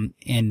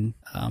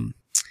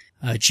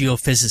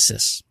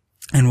geophysicists.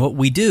 And what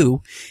we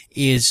do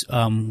is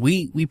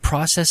we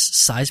process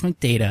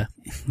seismic data,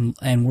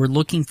 and we're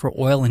looking for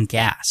oil and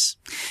gas.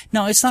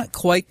 Now, it's not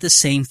quite the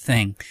same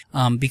thing,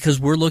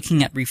 because we're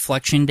looking at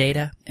reflection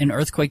data, and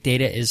earthquake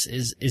data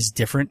is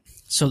different.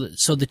 So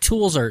the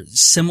tools are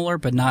similar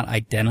but not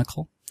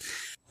identical.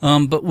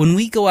 But when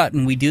we go out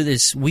and we do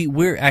this,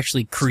 we're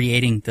actually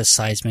creating the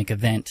seismic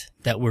event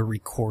that we're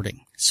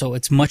recording. So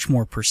it's much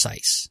more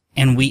precise.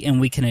 And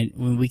we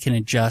can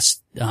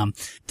adjust,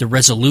 the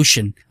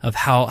resolution of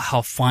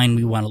how fine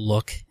we want to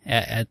look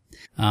at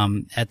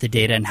the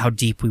data and how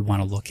deep we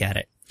want to look at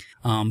it.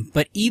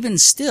 But even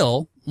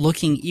still,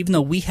 even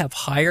though we have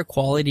higher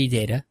quality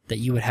data that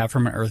you would have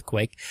from an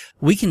earthquake,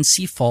 we can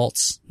see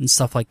faults and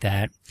stuff like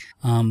that.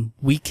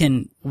 We've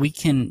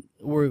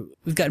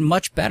gotten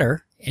much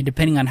better, and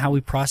depending on how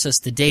we process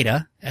the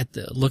data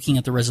looking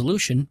at the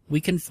resolution,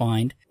 we can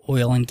find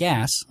oil and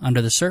gas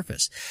under the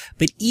surface.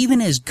 But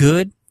even as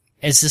good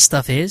as this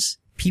stuff is,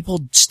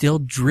 people still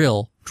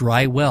drill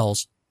dry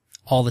wells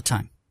all the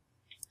time.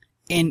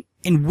 And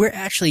we're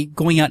actually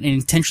going out and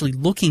intentionally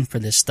looking for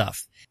this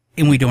stuff,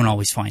 and we don't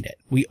always find it.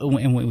 We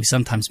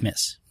sometimes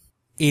miss.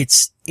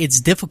 It's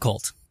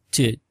difficult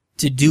to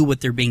do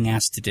what they're being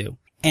asked to do.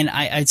 And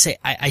I'd say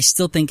I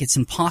still think it's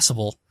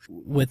impossible,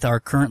 with our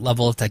current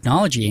level of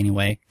technology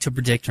anyway, to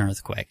predict an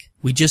earthquake.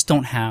 We just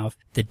don't have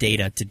the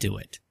data to do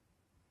it.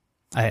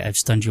 I've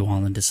stunned you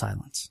all into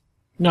silence.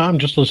 No, I'm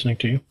just listening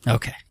to you.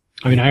 Okay.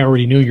 I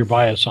already knew your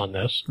bias on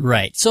this.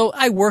 Right. So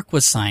I work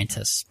with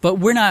scientists, but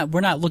we're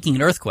not looking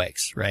at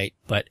earthquakes, right?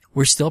 But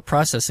we're still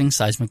processing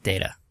seismic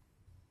data.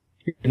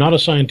 You're not a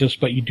scientist,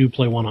 but you do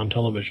play one on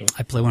television.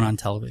 I play one on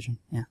television,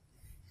 yeah.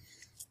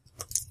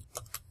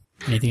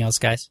 Anything else,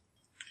 guys?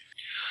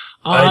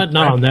 Not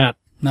on that.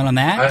 Not on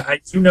that?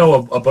 I do know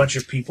a bunch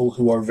of people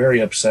who are very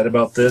upset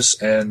about this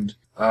and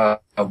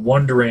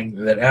wondering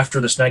that after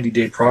this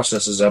 90-day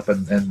process is up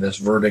and this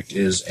verdict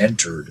is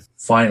entered,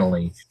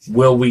 finally,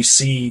 will we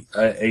see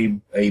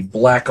a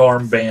black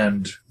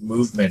armband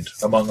movement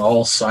among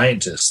all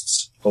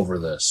scientists over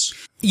this?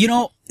 You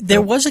know,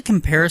 there was a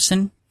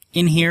comparison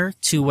in here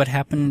to what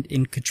happened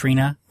in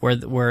Katrina, where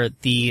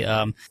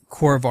the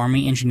Corps of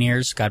Army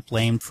Engineers got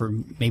blamed for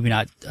maybe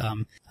not.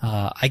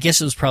 I guess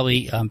it was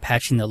probably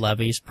patching the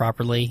levees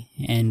properly,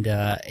 and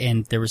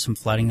there was some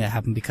flooding that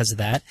happened because of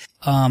that.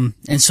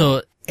 And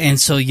so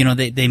you know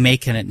they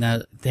make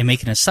an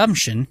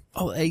assumption.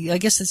 Oh, I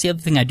guess that's the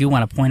other thing I do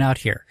want to point out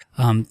here.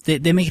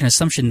 They make an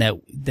assumption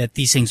that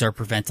these things are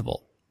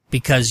preventable.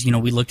 Because, you know,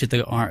 we looked at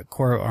the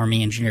Corps of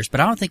Army Engineers, but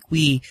I don't think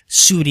we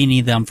sued any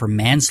of them for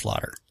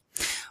manslaughter.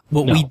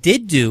 What we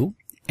did do,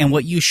 and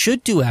what you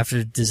should do after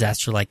a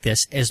disaster like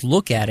this, is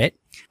look at it,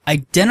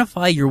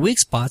 identify your weak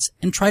spots,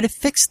 and try to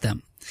fix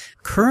them.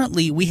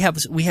 Currently, we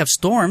have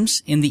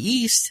storms in the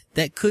east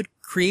that could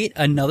create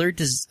another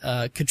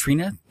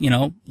Katrina, you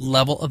know,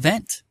 level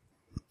event.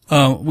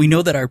 We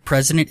know that our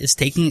president is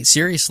taking it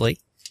seriously,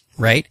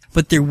 right?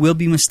 But there will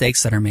be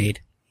mistakes that are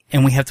made,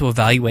 and we have to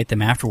evaluate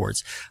them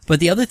afterwards. But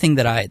the other thing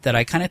that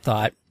I kind of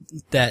thought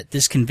that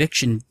this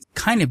conviction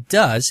kind of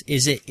does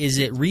is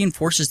it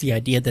reinforces the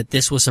idea that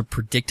this was a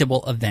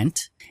predictable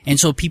event. And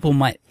so people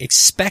might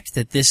expect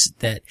that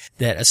that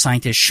a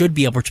scientist should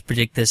be able to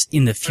predict this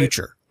in the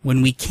future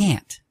when we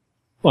can't.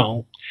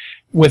 Well,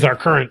 with our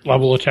current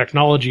level of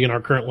technology and our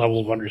current level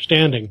of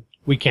understanding,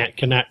 we can't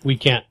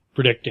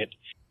predict it.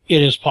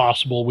 It is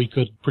possible we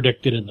could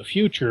predict it in the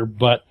future,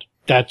 but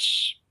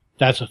that's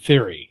a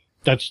theory.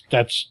 That's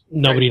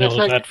nobody knows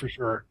that for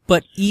sure.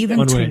 But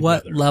even to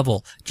what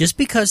level? Just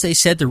because they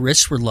said the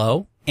risks were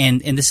low and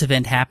this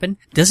event happened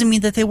doesn't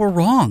mean that they were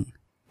wrong.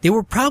 They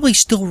were probably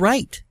still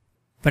right,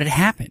 but it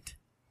happened.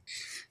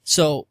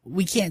 So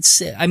we can't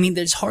say, I mean,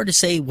 it's hard to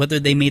say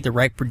whether they made the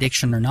right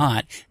prediction or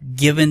not,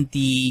 given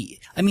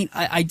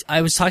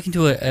I was talking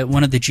to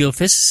one of the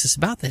geophysicists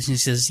about this, and he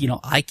says, you know,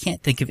 I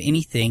can't think of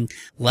anything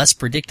less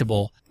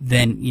predictable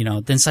than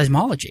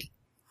seismology.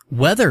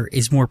 Weather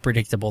is more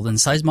predictable than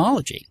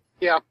seismology.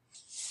 Yeah.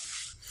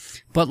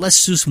 But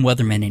let's do some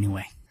weathermen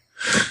anyway.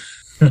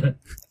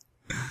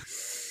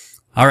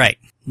 All right,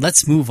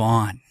 let's move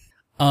on.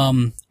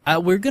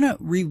 We're gonna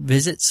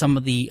revisit some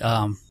of the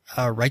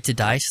right to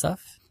die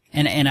stuff,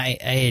 and I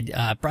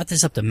had brought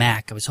this up to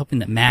Mac. I was hoping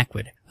that Mac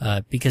would,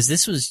 because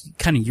this was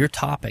kind of your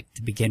topic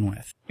to begin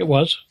with. It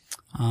was.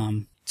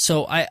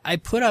 So I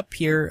put up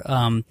here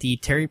the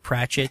Terry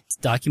Pratchett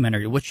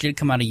documentary, which did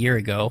come out a year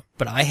ago,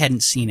 but I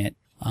hadn't seen it.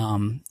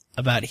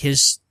 About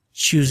his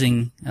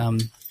choosing,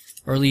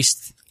 or at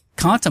least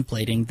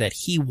contemplating that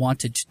he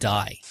wanted to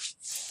die.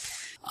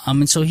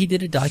 And so he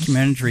did a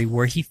documentary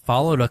where he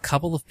followed a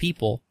couple of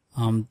people,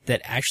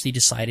 that actually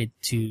decided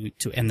to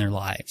end their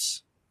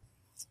lives.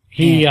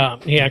 He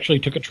actually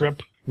took a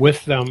trip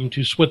with them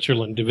to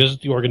Switzerland to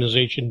visit the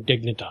organization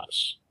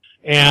Dignitas.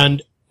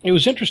 And it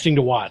was interesting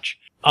to watch.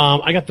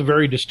 I got the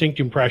very distinct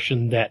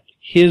impression that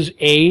his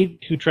aide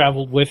who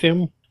traveled with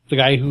him, the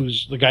guy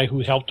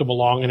who helped him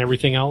along and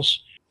everything else,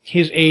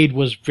 his aide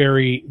was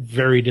very,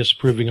 very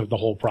disapproving of the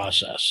whole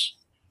process.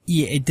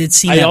 Yeah, it did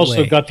seem that way. I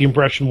also way. got the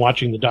impression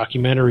watching the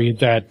documentary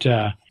that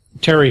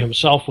Terry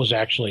himself was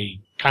actually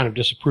kind of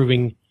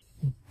disapproving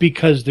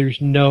because there's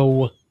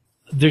no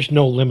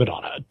limit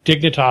on it.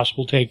 Dignitas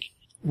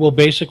will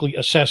basically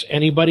assess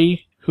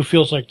anybody who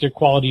feels like their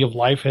quality of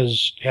life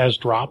has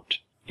dropped,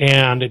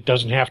 and it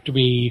doesn't have to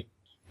be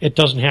a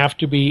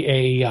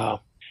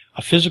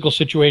physical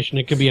situation.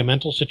 It can be a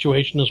mental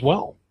situation as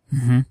well.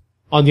 Mm-hmm.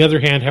 On the other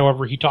hand,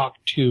 however, he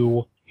talked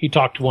to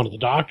one of the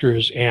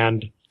doctors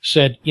and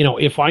said, you know,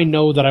 if I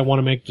know that I want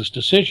to make this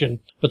decision,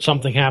 but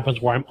something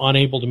happens where I'm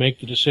unable to make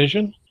the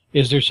decision,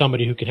 is there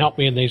somebody who can help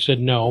me? And they said,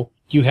 no,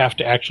 you have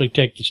to actually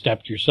take the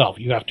step yourself.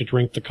 You have to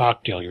drink the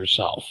cocktail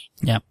yourself.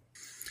 Yeah.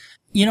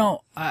 You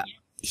know,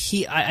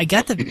 I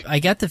got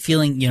the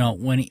feeling, you know,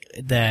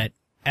 that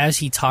as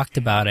he talked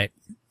about it,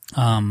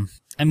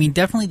 I mean,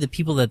 definitely the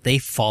people that they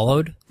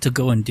followed to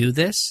go and do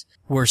this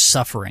were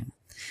suffering.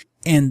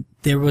 And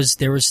there was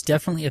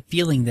definitely a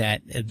feeling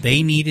that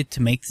they needed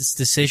to make this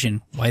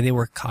decision while they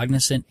were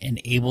cognizant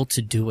and able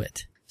to do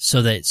it,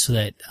 so that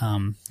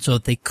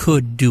they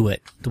could do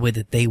it the way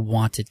that they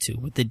wanted to,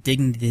 with the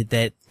dignity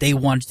that they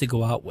wanted to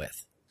go out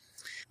with.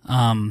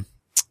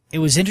 It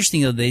was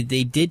interesting though,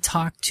 they did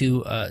talk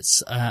to,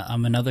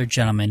 another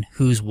gentleman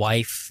whose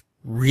wife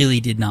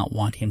really did not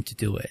want him to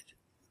do it.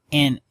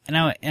 And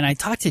I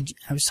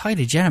was talking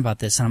to Jen about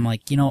this, and I'm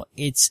like, you know,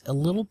 it's a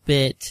little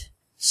bit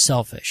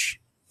selfish.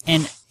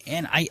 And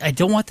I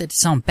don't want that to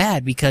sound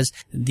bad, because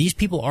these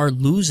people are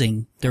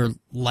losing their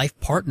life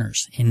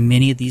partners in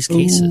many of these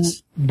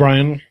cases.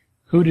 Brian,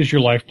 who does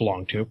your life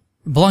belong to?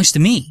 It belongs to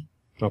me.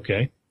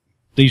 Okay.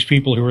 These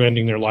people who are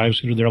ending their lives,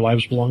 who do their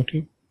lives belong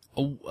to?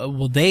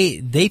 Well,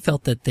 they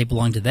felt that they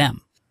belonged to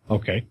them.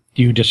 Okay.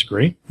 Do you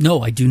disagree?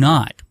 No, I do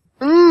not.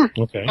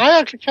 Okay. I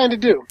actually kind of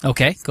do.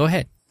 Okay, go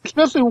ahead.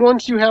 especially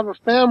once you have a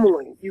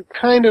family, you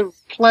kind of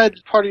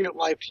pledge part of your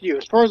life to you.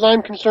 As far as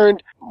I'm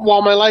concerned,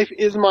 while my life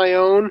is my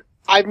own,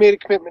 I've made a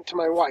commitment to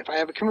my wife. I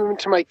have a commitment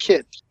to my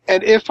kids.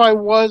 And if I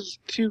was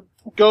to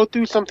go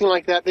through something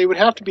like that, they would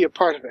have to be a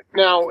part of it.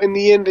 Now, in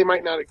the end, they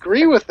might not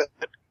agree with it,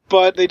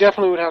 but they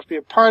definitely would have to be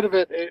a part of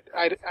it.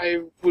 I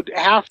would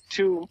have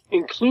to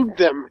include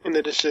them in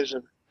the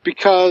decision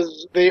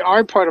because they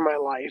are part of my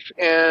life.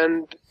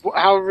 And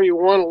however you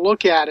want to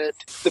look at it,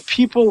 the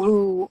people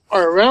who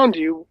are around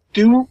you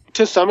do,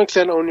 to some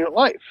extent, own your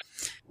life.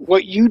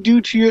 What you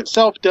do to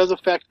yourself does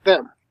affect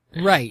them.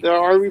 Right. There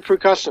are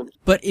repercussions.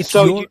 But if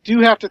so you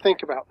do have to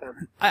think about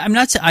them.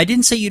 I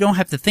didn't say you don't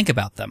have to think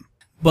about them.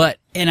 But,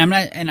 I'm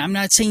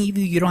not saying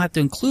you don't have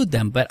to include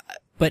them, but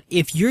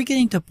if you're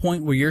getting to a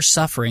point where you're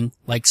suffering,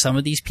 like some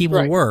of these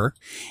people were,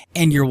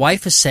 and your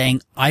wife is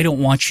saying, I don't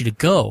want you to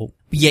go,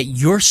 but yet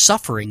you're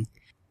suffering.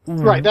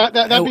 Right.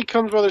 That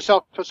becomes rather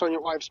selfish on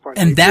your wife's part.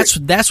 And that's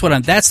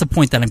the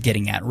point that I'm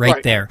getting at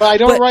right there. But I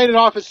don't write it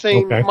off as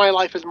saying my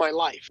life is my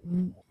life.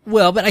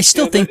 Well, but I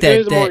still think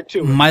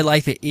that my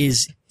life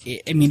is,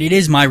 I mean, it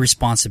is my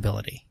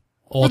responsibility,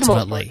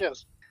 ultimately. For the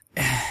most part,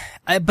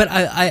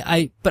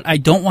 yes. But I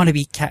don't want to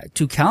be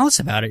too callous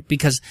about it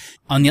because,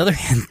 on the other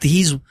hand,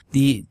 these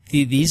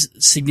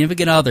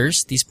significant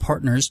others, these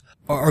partners,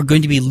 are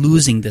going to be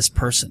losing this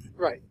person.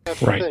 Right. That's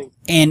the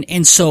thing.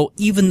 And so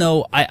even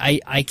though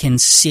I can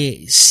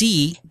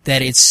see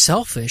that it's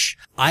selfish,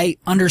 I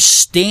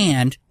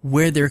understand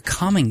where they're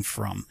coming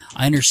from.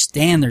 I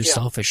understand their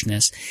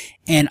selfishness,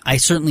 and I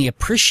certainly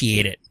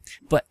appreciate it.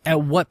 But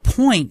at what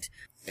point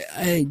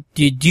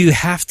do you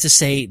have to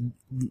say,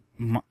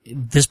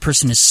 this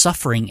person is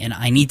suffering and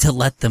I need to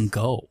let them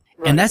go?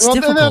 Right. And that's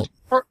difficult.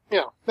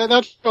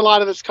 That's where a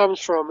lot of this comes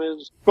from,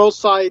 is both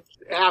sides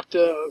have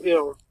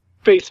to,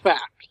 face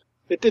facts.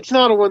 It's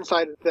not a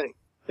one-sided thing.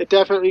 It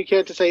definitely, you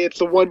can't just say it's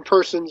the one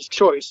person's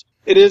choice.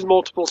 It is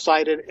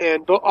multiple-sided,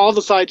 and all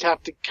the sides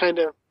have to kind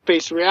of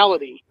face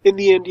reality. In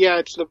the end,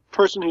 it's the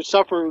person who's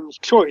suffering's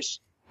choice,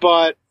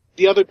 but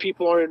the other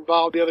people are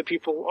involved, the other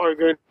people are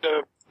going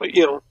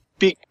to,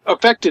 be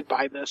affected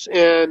by this,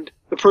 and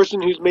the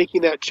person who's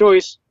making that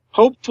choice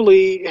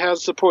hopefully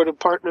has supportive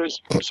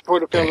partners,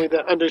 supportive family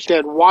that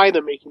understand why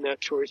they're making that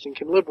choice and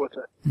can live with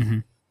it.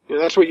 Mm-hmm.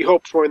 That's what you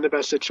hope for in the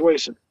best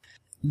situation.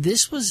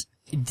 This was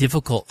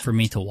difficult for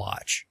me to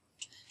watch.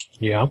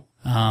 Yeah.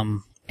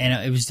 And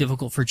it was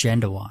difficult for Jen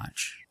to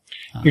watch.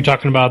 You're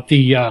talking about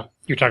the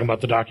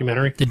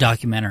documentary? The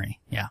documentary,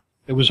 yeah.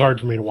 It was hard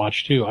for me to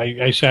watch too.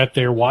 I sat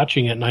there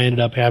watching it and I ended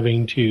up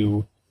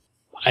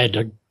I had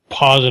to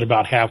pause it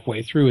about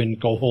halfway through and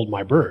go hold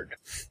my bird.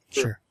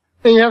 Sure.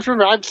 And you have to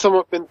remember, I've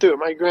somewhat been through it.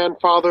 My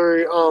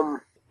grandfather,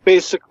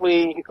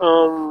 basically,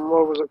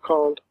 what was it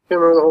called? I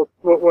can't remember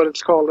what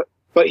it's called.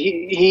 But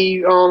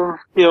he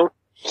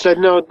said,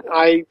 no,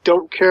 I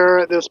don't care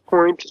at this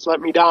point, just let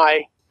me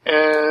die.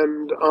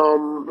 And,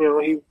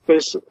 he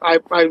basically,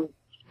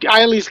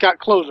 I at least got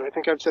closure. I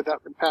think I've said that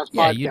in past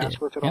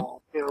podcasts with it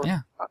all.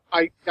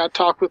 I got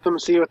talked with him,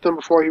 see with him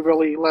before he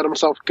really let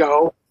himself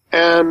go.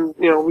 And,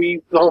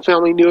 the whole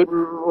family knew it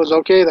and was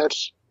okay.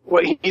 That's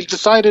what he's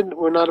decided.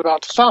 We're not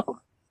about to stop him.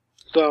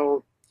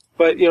 So,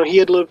 but, he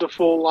had lived a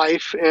full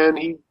life,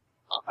 and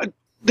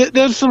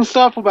there's some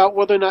stuff about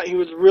whether or not he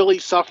was really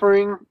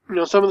suffering.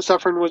 Some of the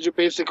suffering was your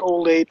basic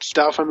old age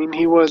stuff. I mean,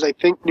 he was, I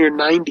think, near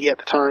 90 at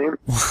the time.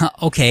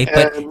 Okay,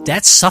 but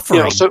that's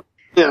suffering.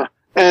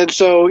 And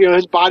so,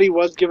 his body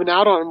was giving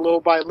out on him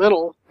little by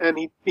little, and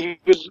he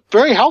was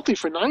very healthy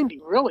for 90,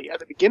 really, at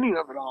the beginning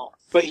of it all.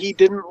 But he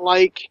didn't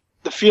like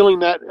the feeling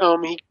that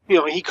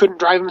he couldn't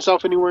drive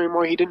himself anywhere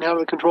anymore. He didn't have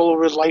the control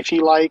over his life he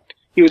liked.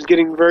 He was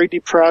getting very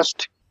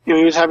depressed.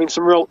 He was having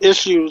some real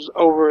issues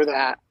over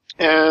that.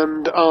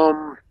 And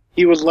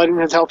he was letting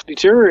his health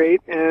deteriorate,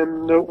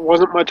 and there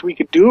wasn't much we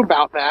could do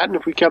about that. And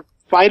if we kept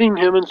fighting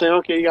him and saying,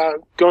 okay, you gotta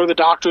go to the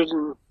doctors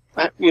and,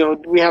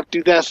 we have to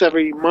do this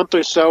every month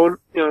or so, and,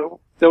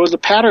 there was a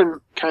pattern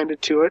kind of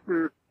to it.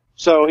 And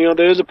so,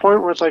 there's a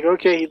point where it's like,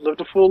 okay, he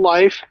lived a full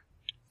life,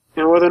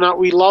 whether or not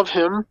we love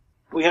him,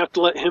 we have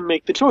to let him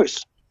make the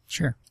choice.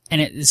 Sure.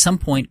 And at some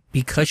point,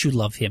 because you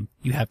love him,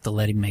 you have to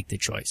let him make the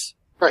choice.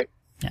 Right.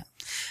 Yeah.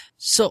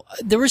 So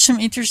there were some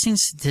interesting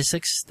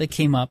statistics that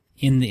came up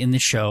in the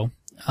show.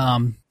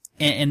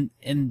 And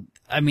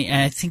I mean,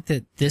 I think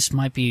that this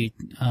might be,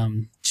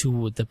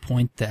 to the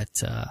point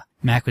that,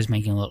 Mac was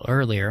making a little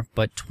earlier,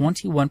 but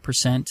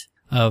 21%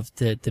 of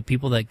the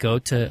people that go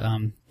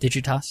to,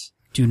 Digitas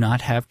do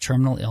not have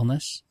terminal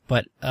illness,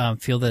 but,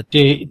 feel that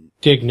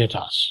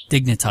Dignitas.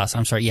 Dignitas.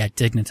 I'm sorry. Yeah,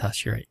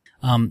 Dignitas. You're right.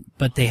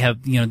 But they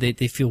have,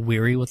 they feel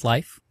weary with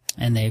life,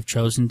 and they've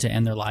chosen to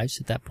end their lives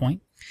at that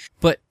point.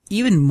 But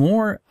even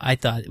more, I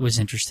thought it was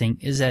interesting,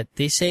 is that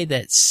they say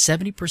that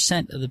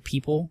 70% of the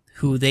people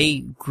who they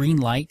green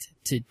light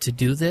to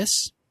do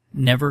this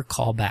never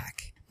call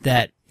back.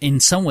 That in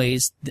some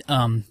ways,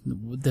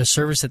 the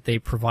service that they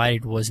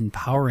provided was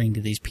empowering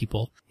to these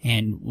people,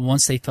 and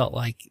once they felt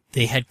like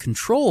they had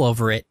control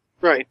over it,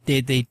 right,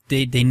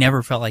 they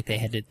never felt like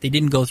they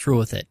didn't go through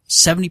with it.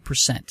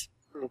 70%.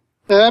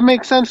 That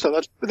makes sense, though.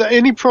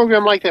 Any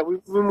program like that,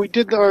 when we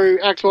did our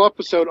actual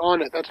episode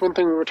on it, that's one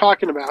thing we were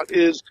talking about,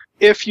 is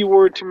if you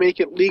were to make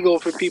it legal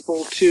for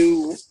people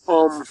to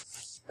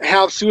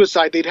have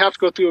suicide, they'd have to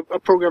go through a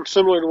program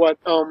similar to what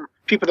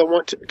people that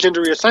want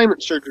gender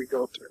reassignment surgery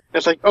go through.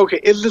 It's like, okay,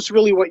 is this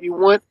really what you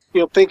want?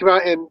 Think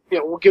about it, and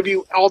we'll give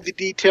you all the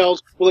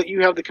details. We'll let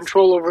you have the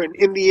control over it. And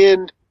in the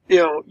end,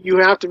 you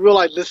have to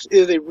realize this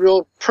is a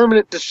real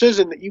permanent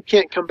decision that you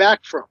can't come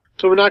back from.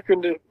 So we're not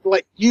going to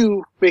let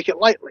you make it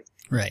lightly.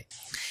 Right.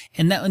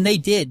 And they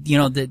did,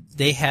 that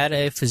they had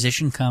a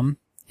physician come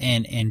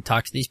and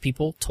talk to these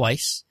people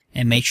twice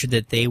and make sure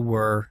that they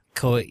were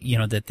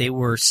that they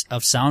were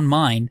of sound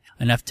mind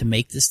enough to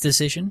make this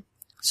decision.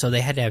 So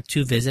they had to have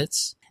 2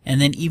 visits.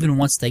 And then even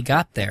once they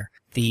got there,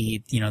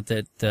 the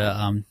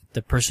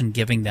person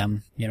giving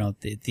them,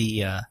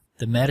 the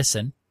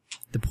medicine,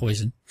 the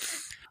poison,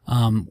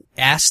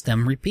 asked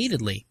them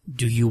repeatedly,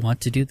 do you want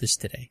to do this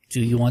today?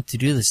 Do you want to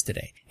do this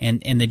today?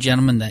 And the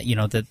gentleman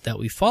that, that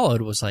we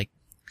followed was like,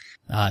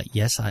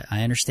 yes,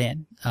 I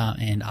understand.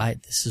 And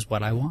this is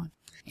what I want.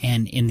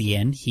 And in the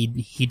end,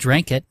 he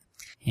drank it,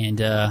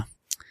 and,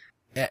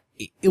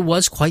 it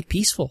was quite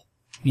peaceful.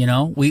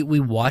 We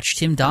watched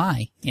him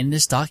die in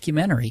this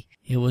documentary.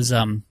 It was,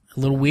 a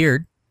little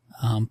weird,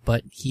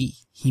 but he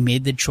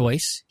made the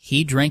choice.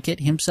 He drank it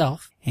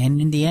himself. And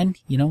in the end,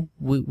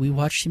 we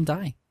watched him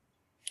die.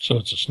 So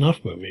it's a snuff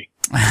movie.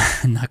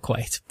 Not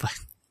quite,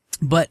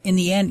 but in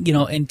the end,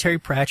 and Terry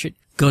Pratchett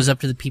goes up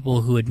to the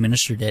people who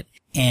administered it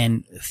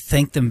and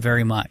thanked them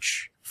very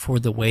much for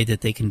the way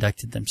that they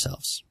conducted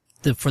themselves,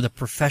 for the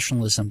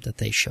professionalism that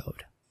they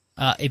showed.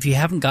 If you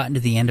haven't gotten to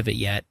the end of it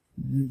yet,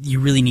 you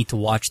really need to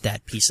watch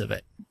that piece of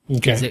it.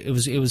 Okay. It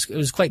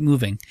was quite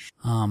moving,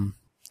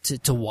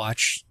 to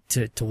watch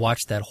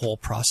that whole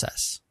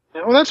process.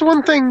 Well, that's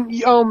one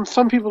thing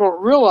some people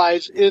don't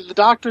realize is the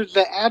doctors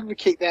that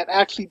advocate that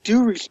actually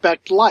do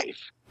respect life.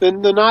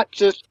 Then they're not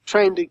just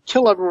trying to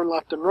kill everyone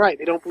left and right.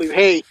 They don't believe,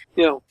 hey,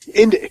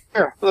 end it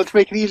here. Let's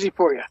make it easy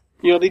for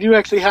you. They do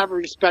actually have a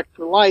respect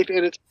for life,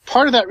 and it's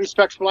part of that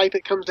respect for life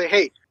that comes to,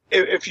 hey,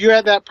 if you're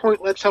at that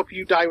point, let's help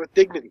you die with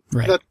dignity.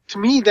 Right. But to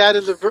me, that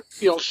is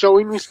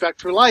showing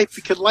respect for life,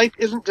 because life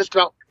isn't just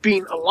about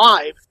being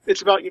alive.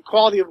 It's about your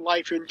quality of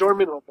life, your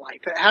enjoyment of life.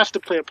 It has to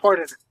play a part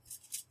in it.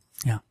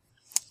 Yeah.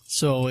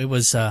 So it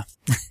was,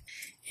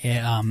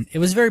 it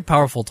was very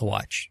powerful to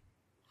watch.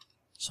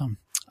 So,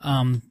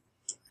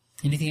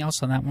 anything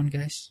else on that one,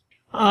 guys?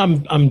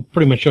 I'm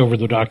pretty much over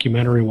the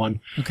documentary one.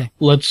 Okay.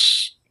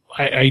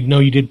 I know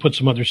you did put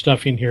some other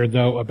stuff in here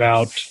though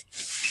about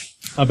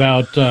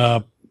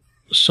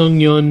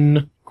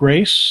Sungyun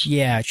Grace.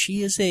 Yeah,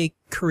 she is a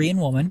Korean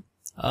woman,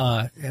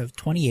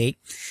 28.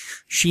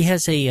 She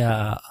has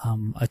a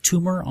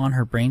tumor on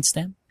her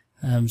brainstem.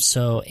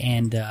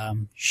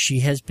 She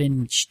has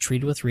been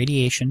treated with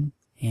radiation,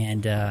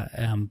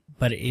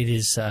 but it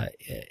is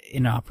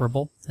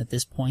inoperable at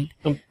this point.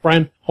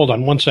 Brian, hold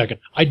on one second.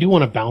 I do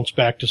want to bounce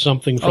back to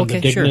something from the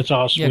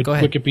Dignitas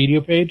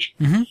Wikipedia page.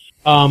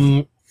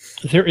 Mm-hmm.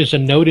 There is a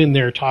note in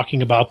there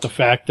talking about the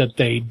fact that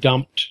they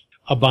dumped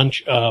a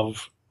bunch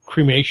of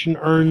cremation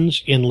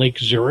urns in Lake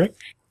Zurich,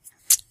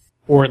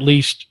 or at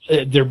least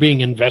they're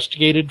being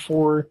investigated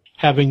for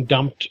having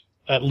dumped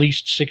at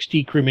least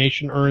 60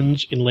 cremation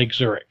urns in Lake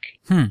Zurich.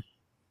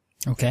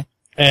 Okay.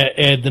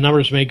 The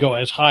numbers may go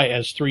as high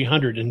as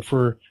 300, and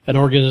for an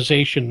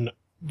organization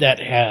that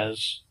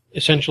has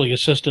essentially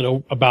assisted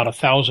about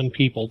 1,000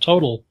 people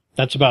total,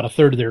 that's about a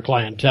third of their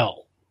clientele.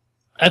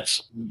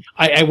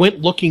 I went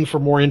looking for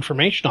more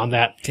information on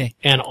that, okay.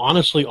 And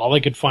honestly, all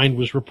I could find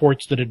was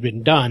reports that had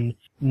been done,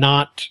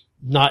 not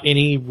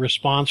any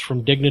response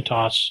from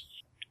Dignitas,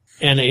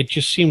 and it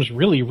just seems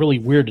really, really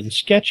weird and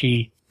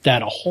sketchy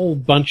that a whole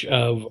bunch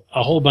of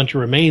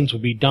remains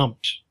would be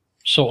dumped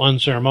so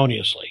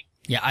unceremoniously.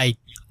 Yeah,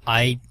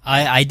 I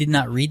did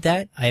not read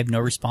that. I have no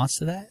response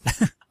to that.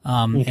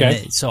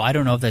 Okay. So I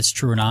don't know if that's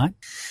true or not.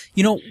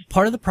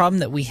 Part of the problem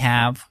that we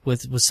have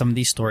with some of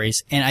these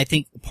stories, and I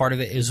think part of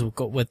it is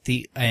with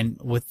the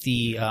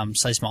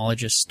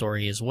seismologist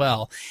story as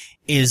well,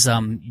 is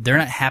they're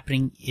not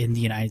happening in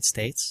the United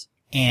States,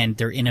 and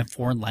they're in a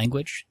foreign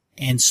language.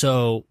 And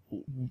so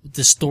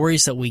the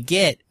stories that we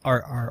get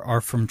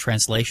are from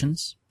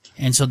translations.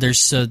 And so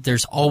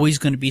there's always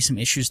going to be some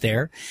issues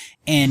there.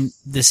 And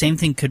the same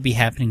thing could be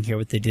happening here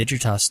with the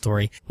Dignitas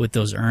story with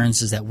those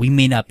urns, is that we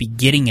may not be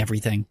getting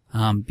everything,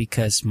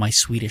 because my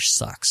Swedish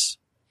sucks.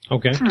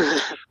 Okay.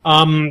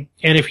 And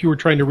if you were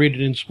trying to read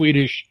it in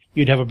Swedish,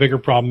 you'd have a bigger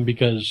problem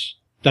because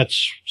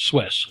that's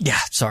Swiss. Yeah,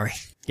 sorry.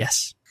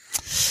 Yes.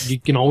 You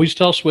can always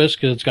tell Swiss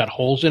because it's got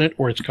holes in it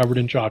or it's covered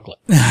in chocolate.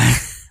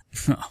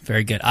 Oh,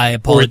 very good. I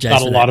apologize. Or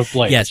it's got a lot of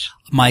blades. Yes,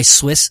 my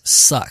Swiss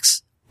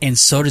sucks, and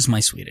so does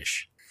my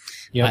Swedish.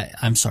 Yep.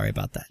 I'm sorry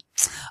about that.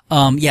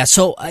 Yeah.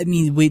 So I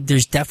mean,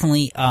 there's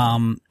definitely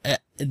a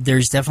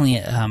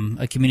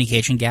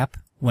communication gap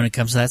when it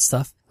comes to that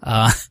stuff.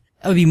 That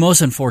would be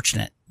most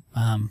unfortunate.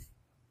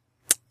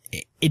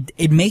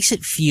 It makes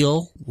it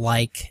feel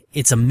like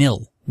it's a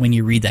mill when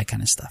you read that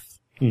kind of stuff.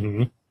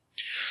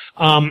 Mm-hmm.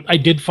 I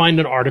did find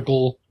an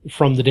article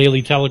from the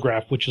Daily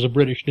Telegraph, which is a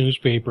British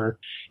newspaper,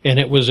 and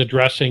it was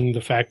addressing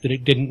the fact that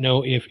it didn't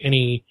know if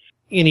any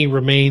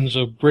remains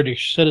of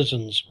British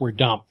citizens were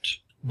dumped,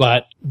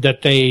 but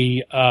that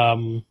they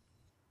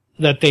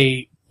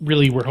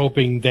really were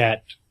hoping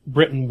that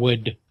Britain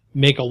would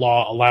make a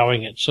law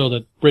allowing it so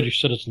that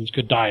British citizens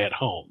could die at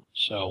home.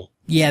 So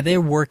yeah,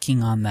 they're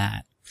working on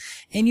that.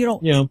 And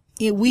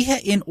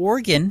in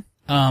Oregon,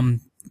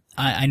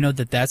 I know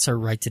that that's a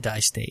right to die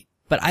state,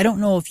 but I don't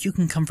know if you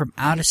can come from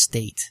out of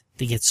state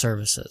to get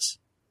services.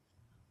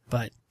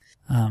 But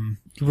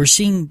we're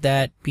seeing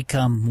that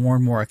become more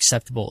and more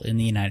acceptable in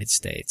the United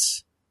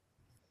States.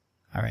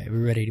 All right, are we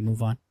ready to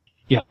move on?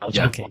 Yeah.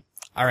 Okay.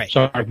 All right.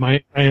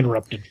 Sorry, I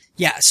interrupted.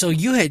 Yeah, so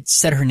you had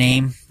said her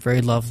name,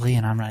 very lovely,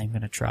 and I'm not even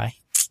going to try.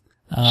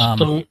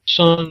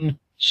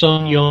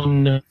 Sun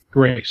Young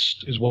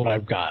Grace is what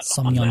I've got.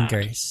 Sun Young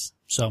Grace.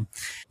 So,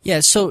 yeah,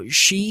 so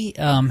she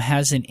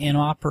has an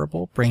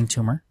inoperable brain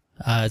tumor.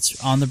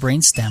 It's on the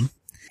brain stem,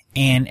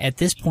 and at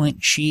this point,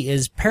 she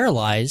is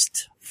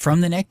paralyzed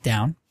from the neck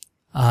down.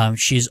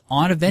 She's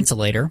on a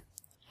ventilator.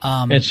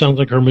 It sounds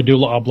like her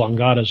medulla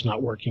oblongata is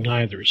not working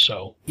either.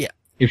 So, yeah,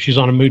 if she's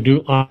on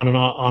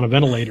a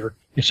ventilator,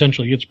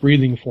 essentially it's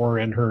breathing for her,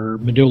 and her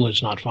medulla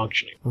is not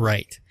functioning.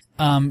 Right.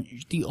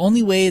 The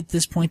only way at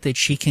this point that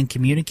she can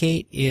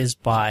communicate is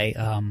by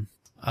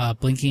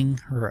blinking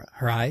her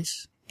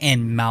eyes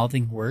and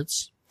mouthing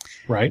words.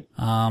 Right.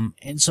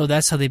 And so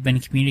that's how they've been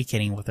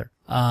communicating with her.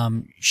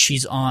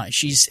 She's got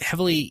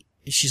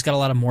a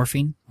lot of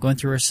morphine going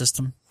through her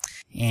system,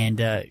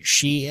 and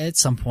she at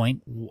some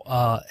point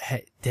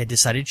had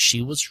decided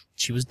she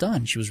was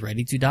done. She was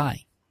ready to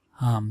die.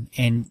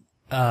 And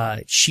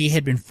she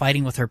had been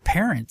fighting with her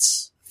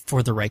parents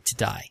for the right to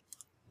die,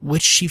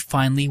 which she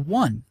finally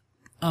won.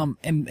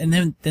 And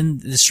then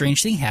the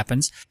strange thing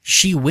happens.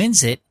 She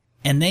wins it,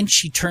 and then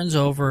she turns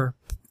over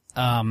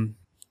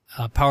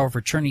power of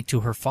attorney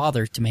to her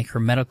father to make her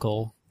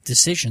medical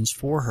decisions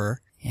for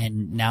her,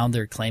 and now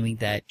they're claiming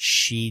that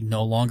she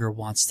no longer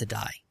wants to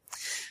die.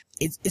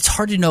 It's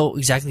hard to know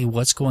exactly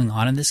what's going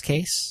on in this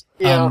case.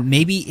 Yeah.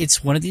 Maybe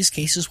it's one of these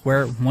cases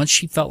where once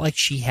she felt like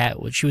she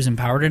was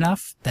empowered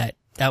enough that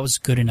was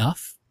good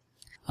enough.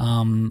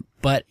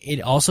 But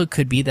it also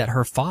could be that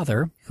her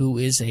father, who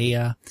is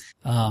a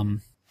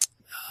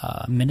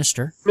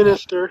minister,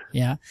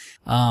 yeah,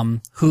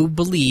 who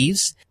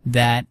believes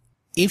that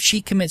if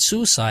she commits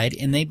suicide,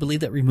 and they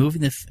believe that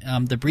removing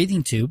the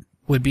breathing tube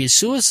would be a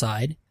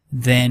suicide,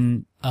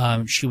 then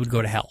she would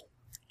go to hell.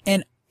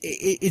 And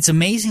it's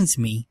amazing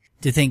to me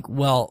to think,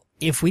 well,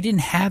 if we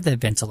didn't have that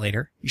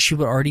ventilator, she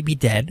would already be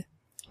dead.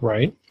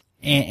 Right.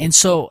 And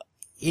so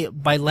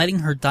by letting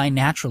her die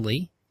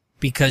naturally,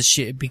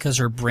 because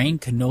her brain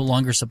can no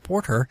longer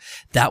support her,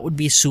 that would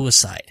be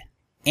suicide.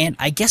 And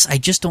I guess I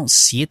just don't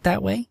see it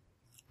that way.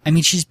 I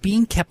mean, she's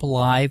being kept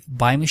alive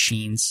by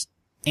machines,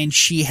 and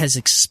she has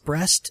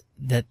expressed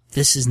that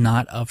this is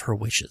not of her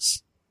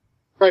wishes.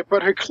 Right,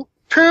 but her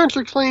parents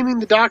are claiming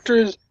the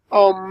doctors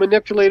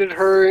manipulated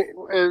her,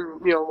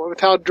 and with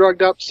how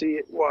drugged up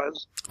she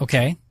was.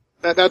 Okay.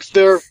 That's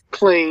their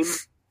claim.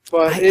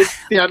 But this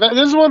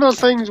is one of those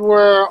things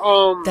where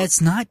that's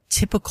not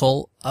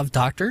typical of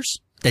doctors.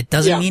 That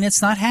doesn't mean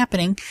it's not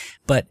happening,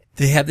 but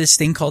they have this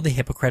thing called the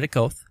Hippocratic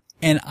Oath,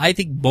 and I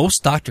think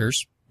most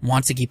doctors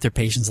want to keep their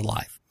patients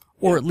alive,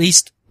 or at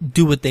least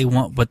do what they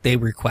want, what they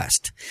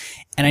request.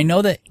 And I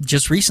know that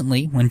just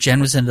recently, when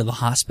Jen was into the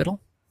hospital,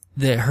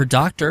 her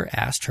doctor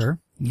asked her,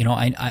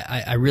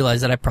 I realize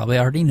that I probably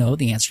already know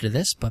the answer to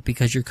this, but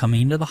because you're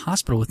coming into the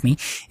hospital with me,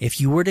 if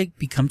you were to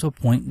become to a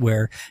point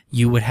where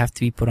you would have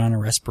to be put on a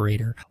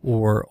respirator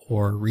or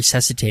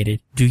resuscitated,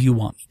 do you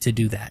want me to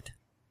do that?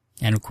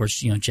 And of course,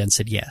 Jen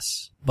said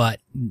yes. But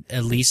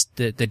at least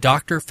the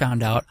doctor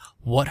found out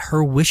what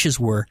her wishes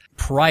were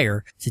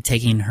prior to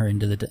taking her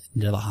into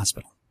the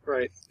hospital.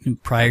 Right.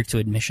 Prior to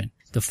admission,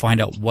 to find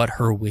out what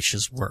her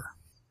wishes were.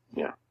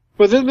 Yeah.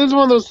 But this is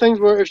one of those things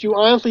where if you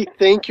honestly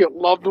think your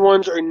loved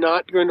ones are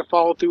not going to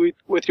follow through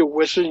with your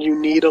wishes, you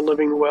need a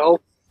living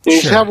will.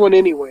 You just have one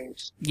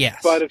anyways. Yes.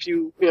 But if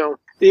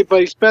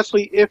but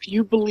especially if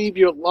you believe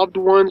your loved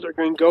ones are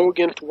going to go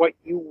against what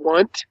you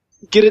want,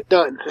 get it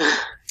done.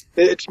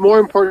 It's more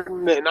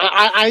important than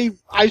I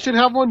should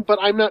have one, but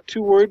I'm not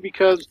too worried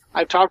because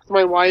I've talked to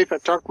my wife,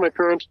 I've talked to my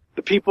parents.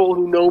 The people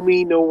who know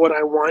me know what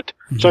I want,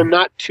 so I'm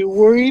not too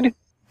worried.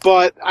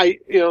 But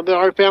there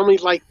are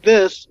families like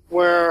this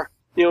where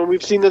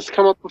we've seen this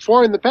come up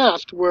before in the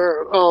past,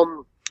 where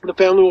the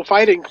family will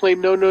fight and claim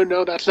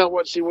no, that's not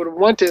what she would have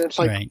wanted. It's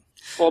like, right.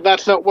 Well,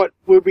 that's not what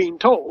we're being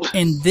told.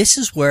 And this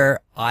is where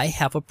I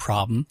have a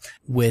problem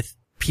with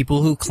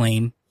people who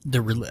claim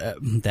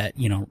that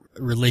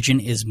religion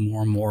is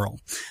more moral,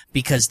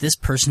 because this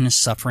person is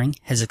suffering,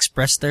 has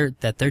expressed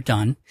that they're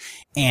done,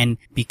 and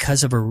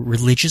because of a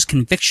religious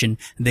conviction,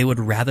 they would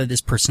rather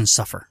this person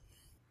suffer,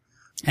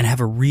 and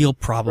have a real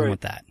problem with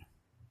that.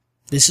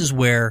 This is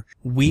where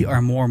we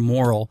are more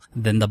moral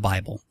than the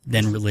Bible,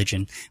 than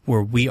religion,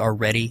 where we are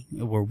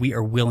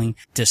willing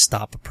to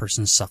stop a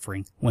person's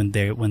suffering when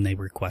they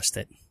request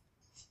it.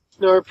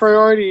 Our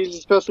priorities,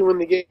 especially when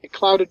they get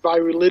clouded by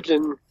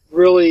religion,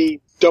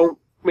 really don't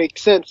make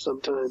sense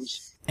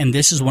sometimes. And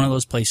this is one of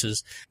those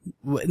places,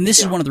 and this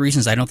is one of the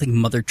reasons I don't think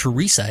Mother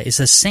Teresa is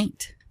a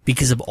saint,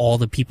 because of all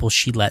the people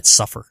she let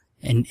suffer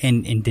and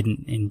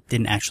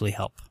didn't actually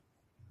help.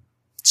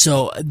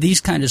 So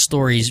these kind of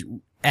stories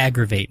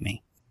aggravate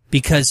me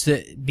because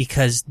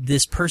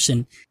this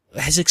person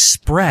has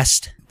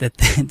expressed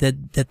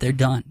that they're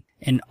done,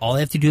 and all they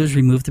have to do is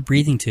remove the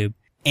breathing tube,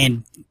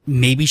 and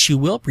maybe she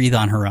will breathe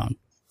on her own.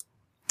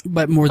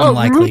 But more than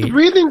likely, remove the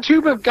breathing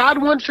tube. If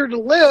God wants her to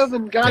live,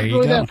 and God's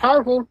really that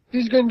powerful,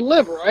 He's going to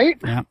live, right?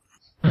 Yeah.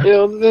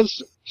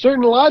 There's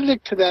certain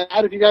logic to that.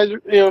 If you guys,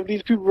 if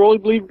these people really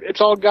believe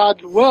it's all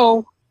God's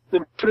will,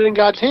 then put it in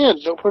God's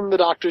hands. Don't put it in the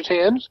doctor's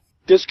hands.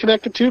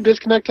 Disconnect the tube,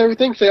 disconnect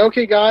everything. Say,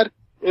 okay, God,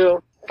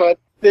 But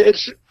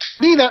it's, to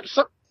me, that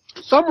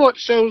somewhat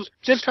shows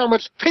just how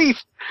much faith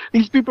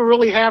these people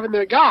really have in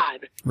their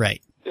God.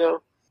 Right. Yep.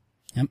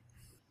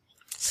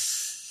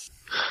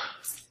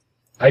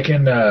 I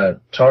can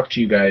talk to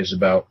you guys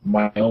about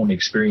my own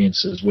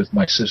experiences with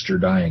my sister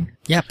dying.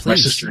 Yeah, please. My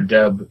sister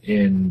Deb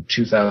in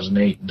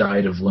 2008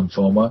 died of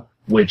lymphoma,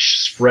 which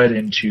spread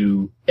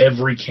into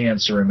every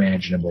cancer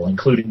imaginable,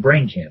 including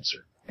brain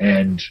cancer.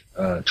 And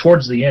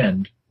towards the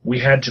end, we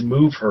had to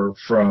move her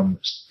from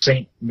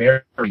St.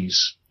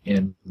 Mary's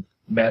in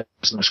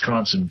Madison,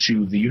 Wisconsin,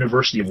 to the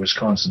University of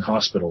Wisconsin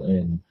Hospital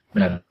in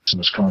Madison,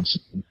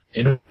 Wisconsin,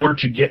 in order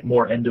to get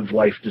more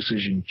end-of-life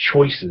decision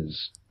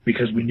choices,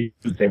 because we knew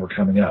that they were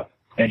coming up.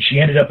 And she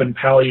ended up in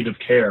palliative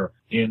care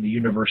in the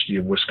University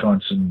of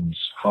Wisconsin's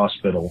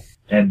hospital,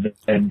 and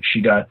then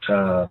she got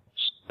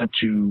sent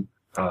to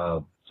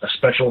a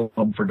special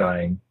home for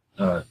dying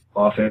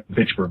off in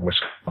Pittsburgh,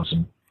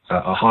 Wisconsin,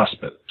 a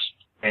hospice.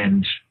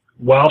 And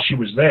while she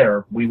was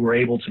there, we were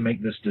able to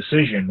make this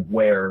decision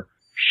where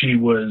she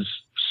was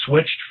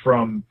switched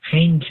from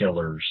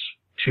painkillers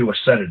to a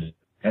sedative.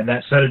 And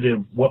that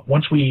sedative,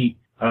 once we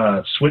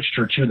switched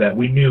her to that,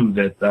 we knew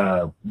that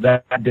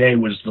that day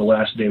was the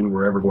last day we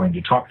were ever going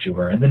to talk to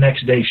her. And the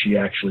next day she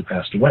actually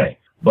passed away.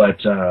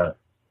 But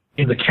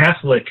in the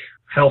Catholic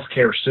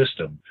healthcare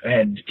system,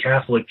 and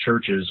Catholic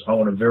churches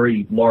own a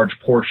very large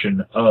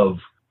portion of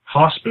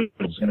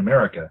hospitals in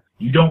America,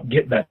 you don't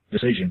get that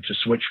decision to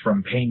switch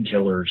from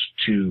painkillers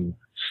to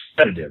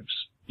sedatives,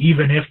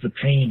 even if the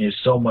pain is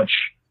so much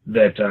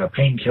that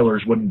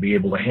painkillers wouldn't be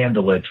able to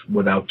handle it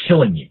without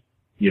killing you.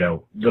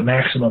 The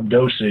maximum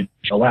dosage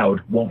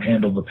allowed won't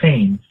handle the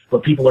pain,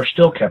 but people are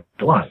still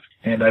kept alive.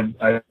 And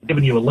I've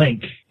given you a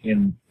link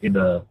in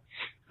the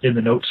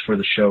notes for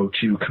the show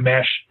to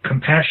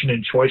Compassion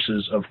and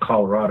Choices of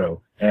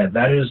Colorado, and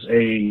that is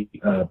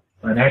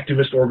an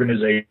activist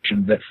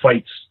organization that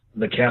fights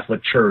the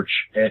Catholic Church,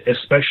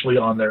 especially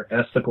on their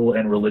ethical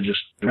and religious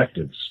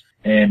directives.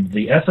 And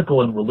the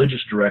ethical and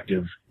religious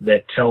directive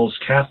that tells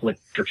Catholic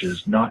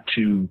churches not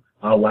to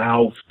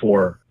allow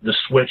for the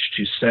switch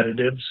to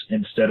sedatives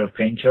instead of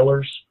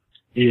painkillers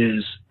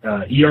is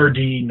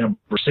ERD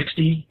number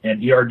 60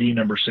 and ERD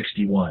number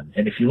 61.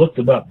 And if you look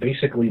them up,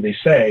 basically they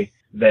say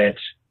that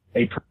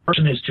a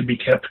person is to be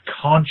kept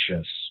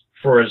conscious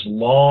for as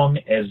long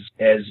as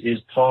is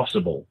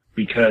possible,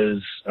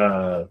 because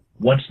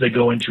once they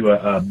go into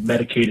a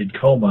medicated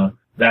coma,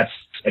 that's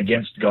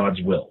against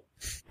God's will,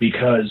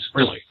 because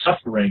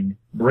suffering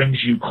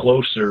brings you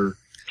closer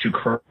to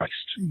Christ.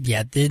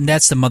 Yeah,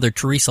 that's the Mother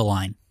Teresa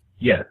line.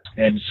 Yes,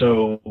 and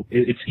so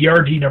it's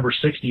ERD number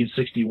 60 and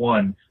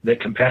 61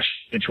 that Compassion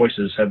and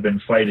Choices have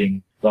been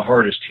fighting the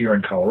hardest here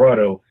in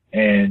Colorado.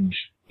 And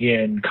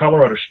in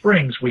Colorado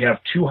Springs, we have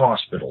two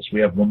hospitals.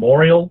 We have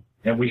Memorial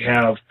and we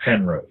have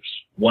Penrose.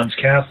 One's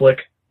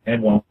Catholic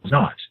and one's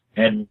not.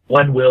 And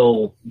one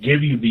will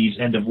give you these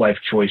end-of-life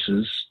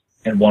choices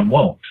and one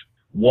won't.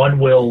 One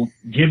will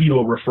give you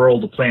a referral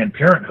to Planned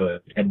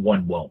Parenthood and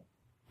one won't.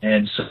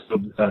 And so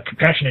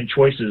Compassion and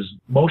Choices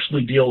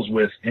mostly deals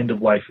with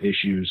end-of-life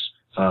issues.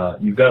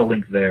 You've got a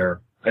link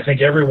there. I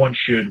think everyone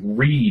should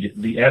read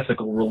the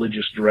ethical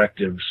religious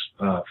directives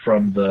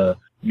from the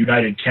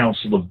United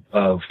Council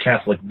of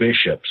Catholic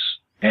Bishops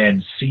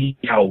and see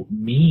how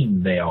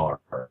mean they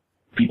are,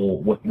 people,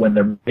 when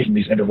they're making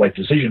these end-of-life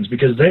decisions,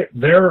 because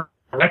their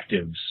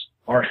directives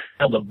are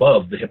held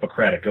above the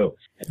Hippocratic Oath.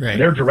 Right.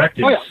 Their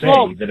directives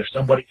say that if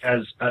somebody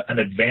has an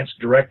advanced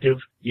directive,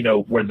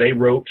 where they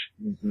wrote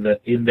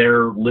in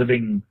their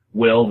living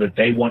will that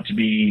they want to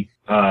be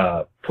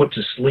put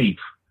to sleep,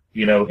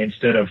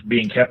 instead of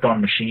being kept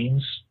on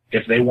machines,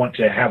 if they want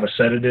to have a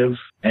sedative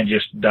and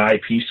just die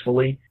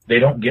peacefully, they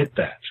don't get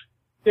that.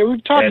 Yeah,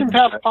 we've talked in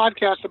past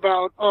podcasts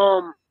about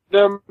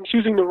them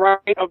choosing the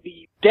right of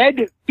the dead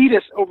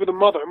fetus over the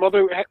mother.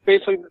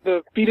 Basically,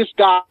 the fetus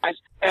dies,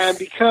 and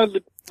because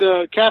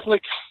the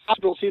Catholic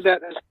hospital sees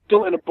that as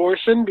still an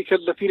abortion because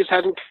the fetus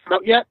hasn't come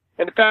out yet,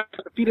 and the fact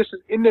that the fetus is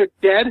in there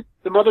dead,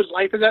 the mother's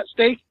life is at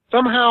stake,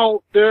 somehow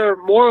their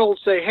morals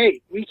say,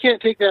 hey, we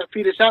can't take that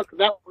fetus out because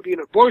that would be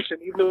an abortion,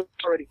 even though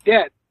it's already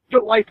dead.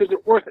 Your life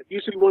isn't worth it. You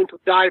should be willing to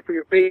die for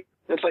your baby.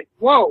 And it's like,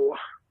 whoa.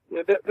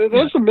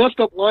 There's some messed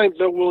up lines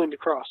they're willing to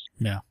cross.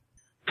 Yeah.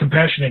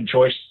 Compassionate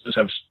Choices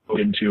have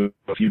spoken to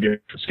a few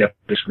different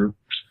skeptics groups,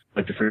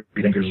 like the Free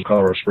Thinkers of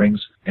Colorado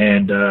Springs,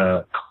 and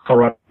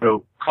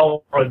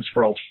Coloradans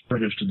for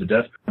Alternatives to the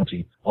Death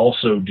Penalty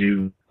also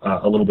do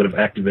a little bit of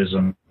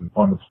activism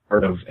on the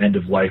part of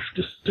end-of-life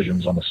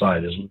decisions on the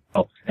side as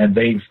well. And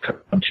they've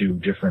come to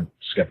different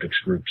skeptics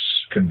groups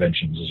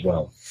conventions as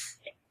well.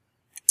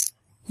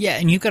 Yeah,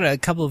 and you've got a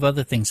couple of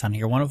other things on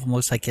here. One of them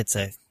looks like it's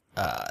a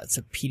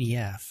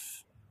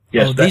PDF.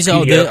 Yes, that's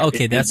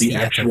the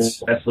actual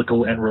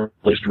ethical and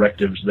religious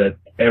directives that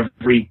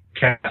every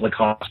Catholic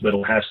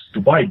hospital has to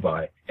abide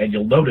by. And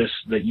you'll notice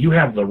that you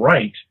have the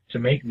right to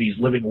make these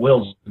living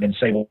wills and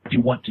say, well, what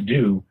you want to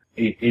do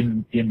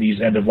in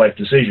these end-of-life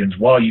decisions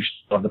while you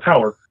still have the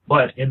power.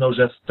 But in those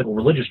ethical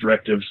religious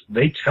directives,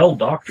 they tell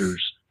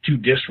doctors to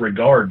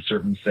disregard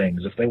certain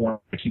things if they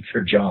want to keep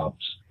their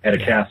jobs at a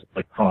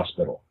Catholic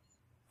hospital.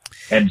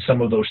 And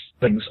some of those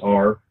things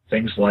are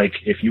things like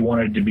if you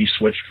wanted to be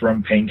switched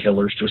from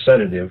painkillers to a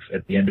sedative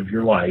at the end of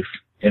your life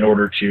in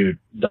order to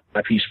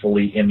die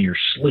peacefully in your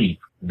sleep,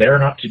 they're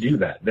not to do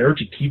that. They're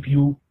to keep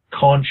you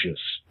conscious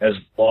as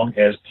long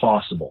as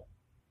possible.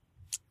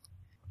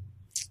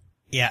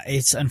 Yeah,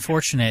 it's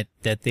unfortunate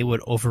that they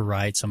would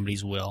override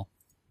somebody's will.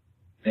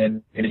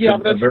 And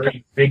it's a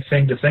very big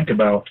thing to think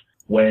about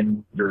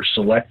when you're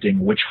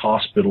selecting which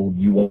hospital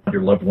you want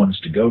your loved ones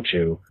to go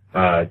to.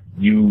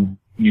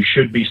 You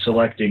should be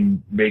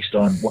selecting based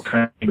on what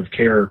kind of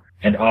care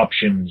and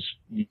options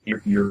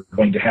you're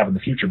going to have in the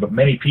future. But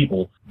many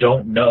people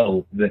don't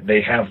know that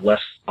they have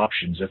less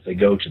options if they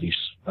go to these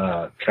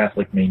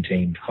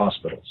Catholic-maintained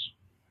hospitals.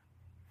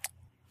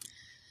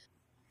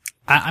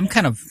 I'm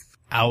kind of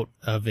out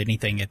of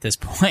anything at this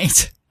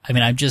point. I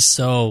mean, I'm just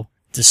so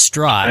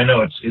distraught. I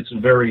know it's a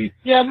very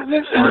hard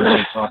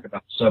to talk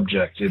about the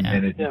subject,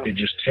 and it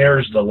just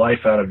tears the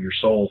life out of your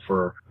soul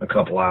for a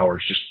couple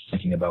hours just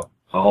thinking about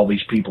all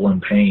these people in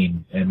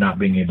pain and not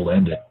being able to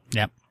end it.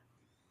 Yep.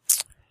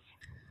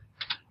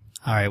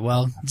 All right.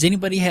 Well, does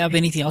anybody have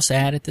anything else to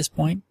add at this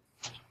point?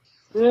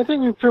 Yeah, I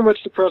think we've pretty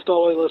much depressed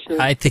all our listeners.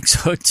 I think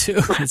so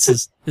too.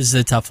 This is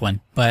a tough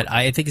one, but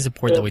I think it's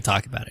important that we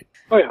talk about it.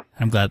 Oh yeah.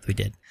 I'm glad that we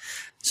did.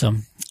 So,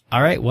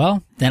 all right.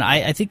 Well, then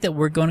I think that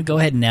we're going to go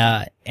ahead and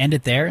end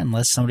it there,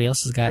 unless somebody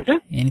else has got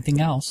anything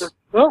else.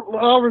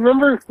 Well,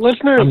 remember,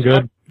 listeners, I'm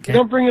good.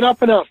 Don't bring it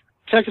up enough.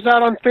 Check us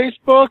out on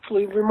Facebook.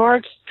 Leave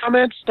remarks,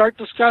 comments, start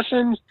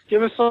discussions.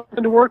 Give us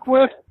something to work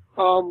with.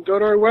 Go to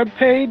our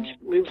webpage.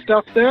 Leave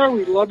stuff there.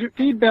 We love your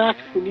feedback.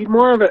 We need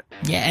more of it.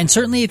 Yeah, and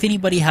certainly if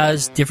anybody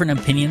has different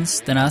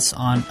opinions than us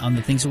on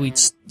the things that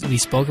we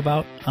spoke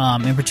about,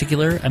 in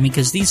particular, I mean,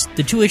 because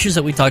the two issues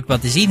that we talked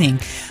about this evening,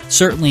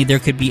 certainly there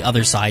could be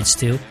other sides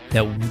too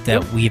that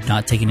we have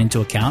not taken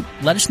into account.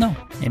 Let us know,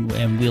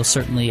 and we'll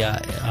certainly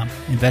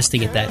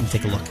investigate that and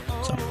take a look.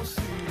 So,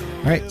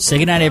 all right, say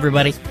goodnight,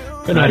 everybody.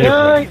 Good night,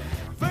 everybody.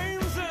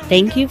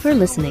 Thank you for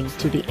listening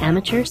to the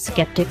Amateur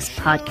Skeptics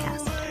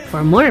Podcast.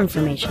 For more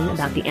information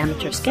about the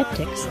Amateur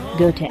Skeptics,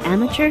 go to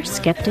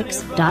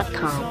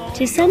amateurskeptics.com.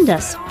 To send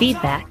us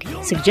feedback,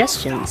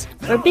 suggestions,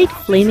 or big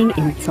flaming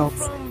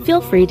insults,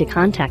 feel free to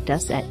contact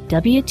us at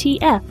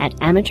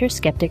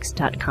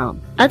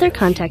WTF@amateurskeptics.com. Other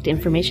contact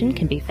information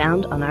can be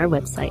found on our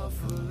website.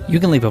 You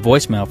can leave a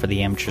voicemail for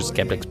the Amateur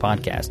Skeptics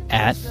Podcast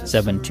at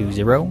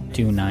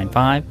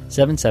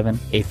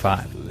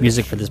 720-295-7785.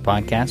 Music for this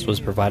podcast was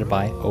provided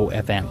by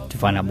OFM. To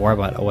find out more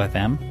about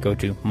OFM, go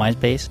to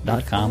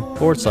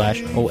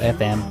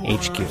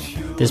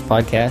myspace.com/OFMHQ. This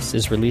podcast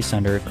is released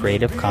under a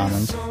Creative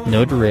Commons,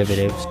 No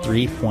Derivatives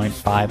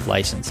 3.5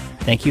 license.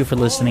 Thank you for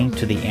listening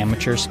to the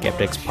Amateur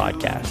Skeptics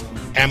Podcast.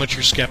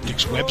 Amateur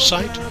Skeptics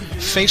website,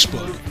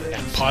 Facebook,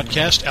 and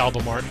podcast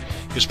album art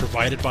is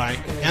provided by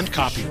and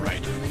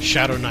copyright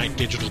Shadow Knight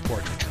Digital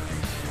Portraiture.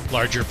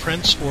 Larger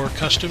prints or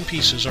custom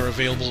pieces are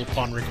available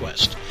upon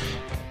request.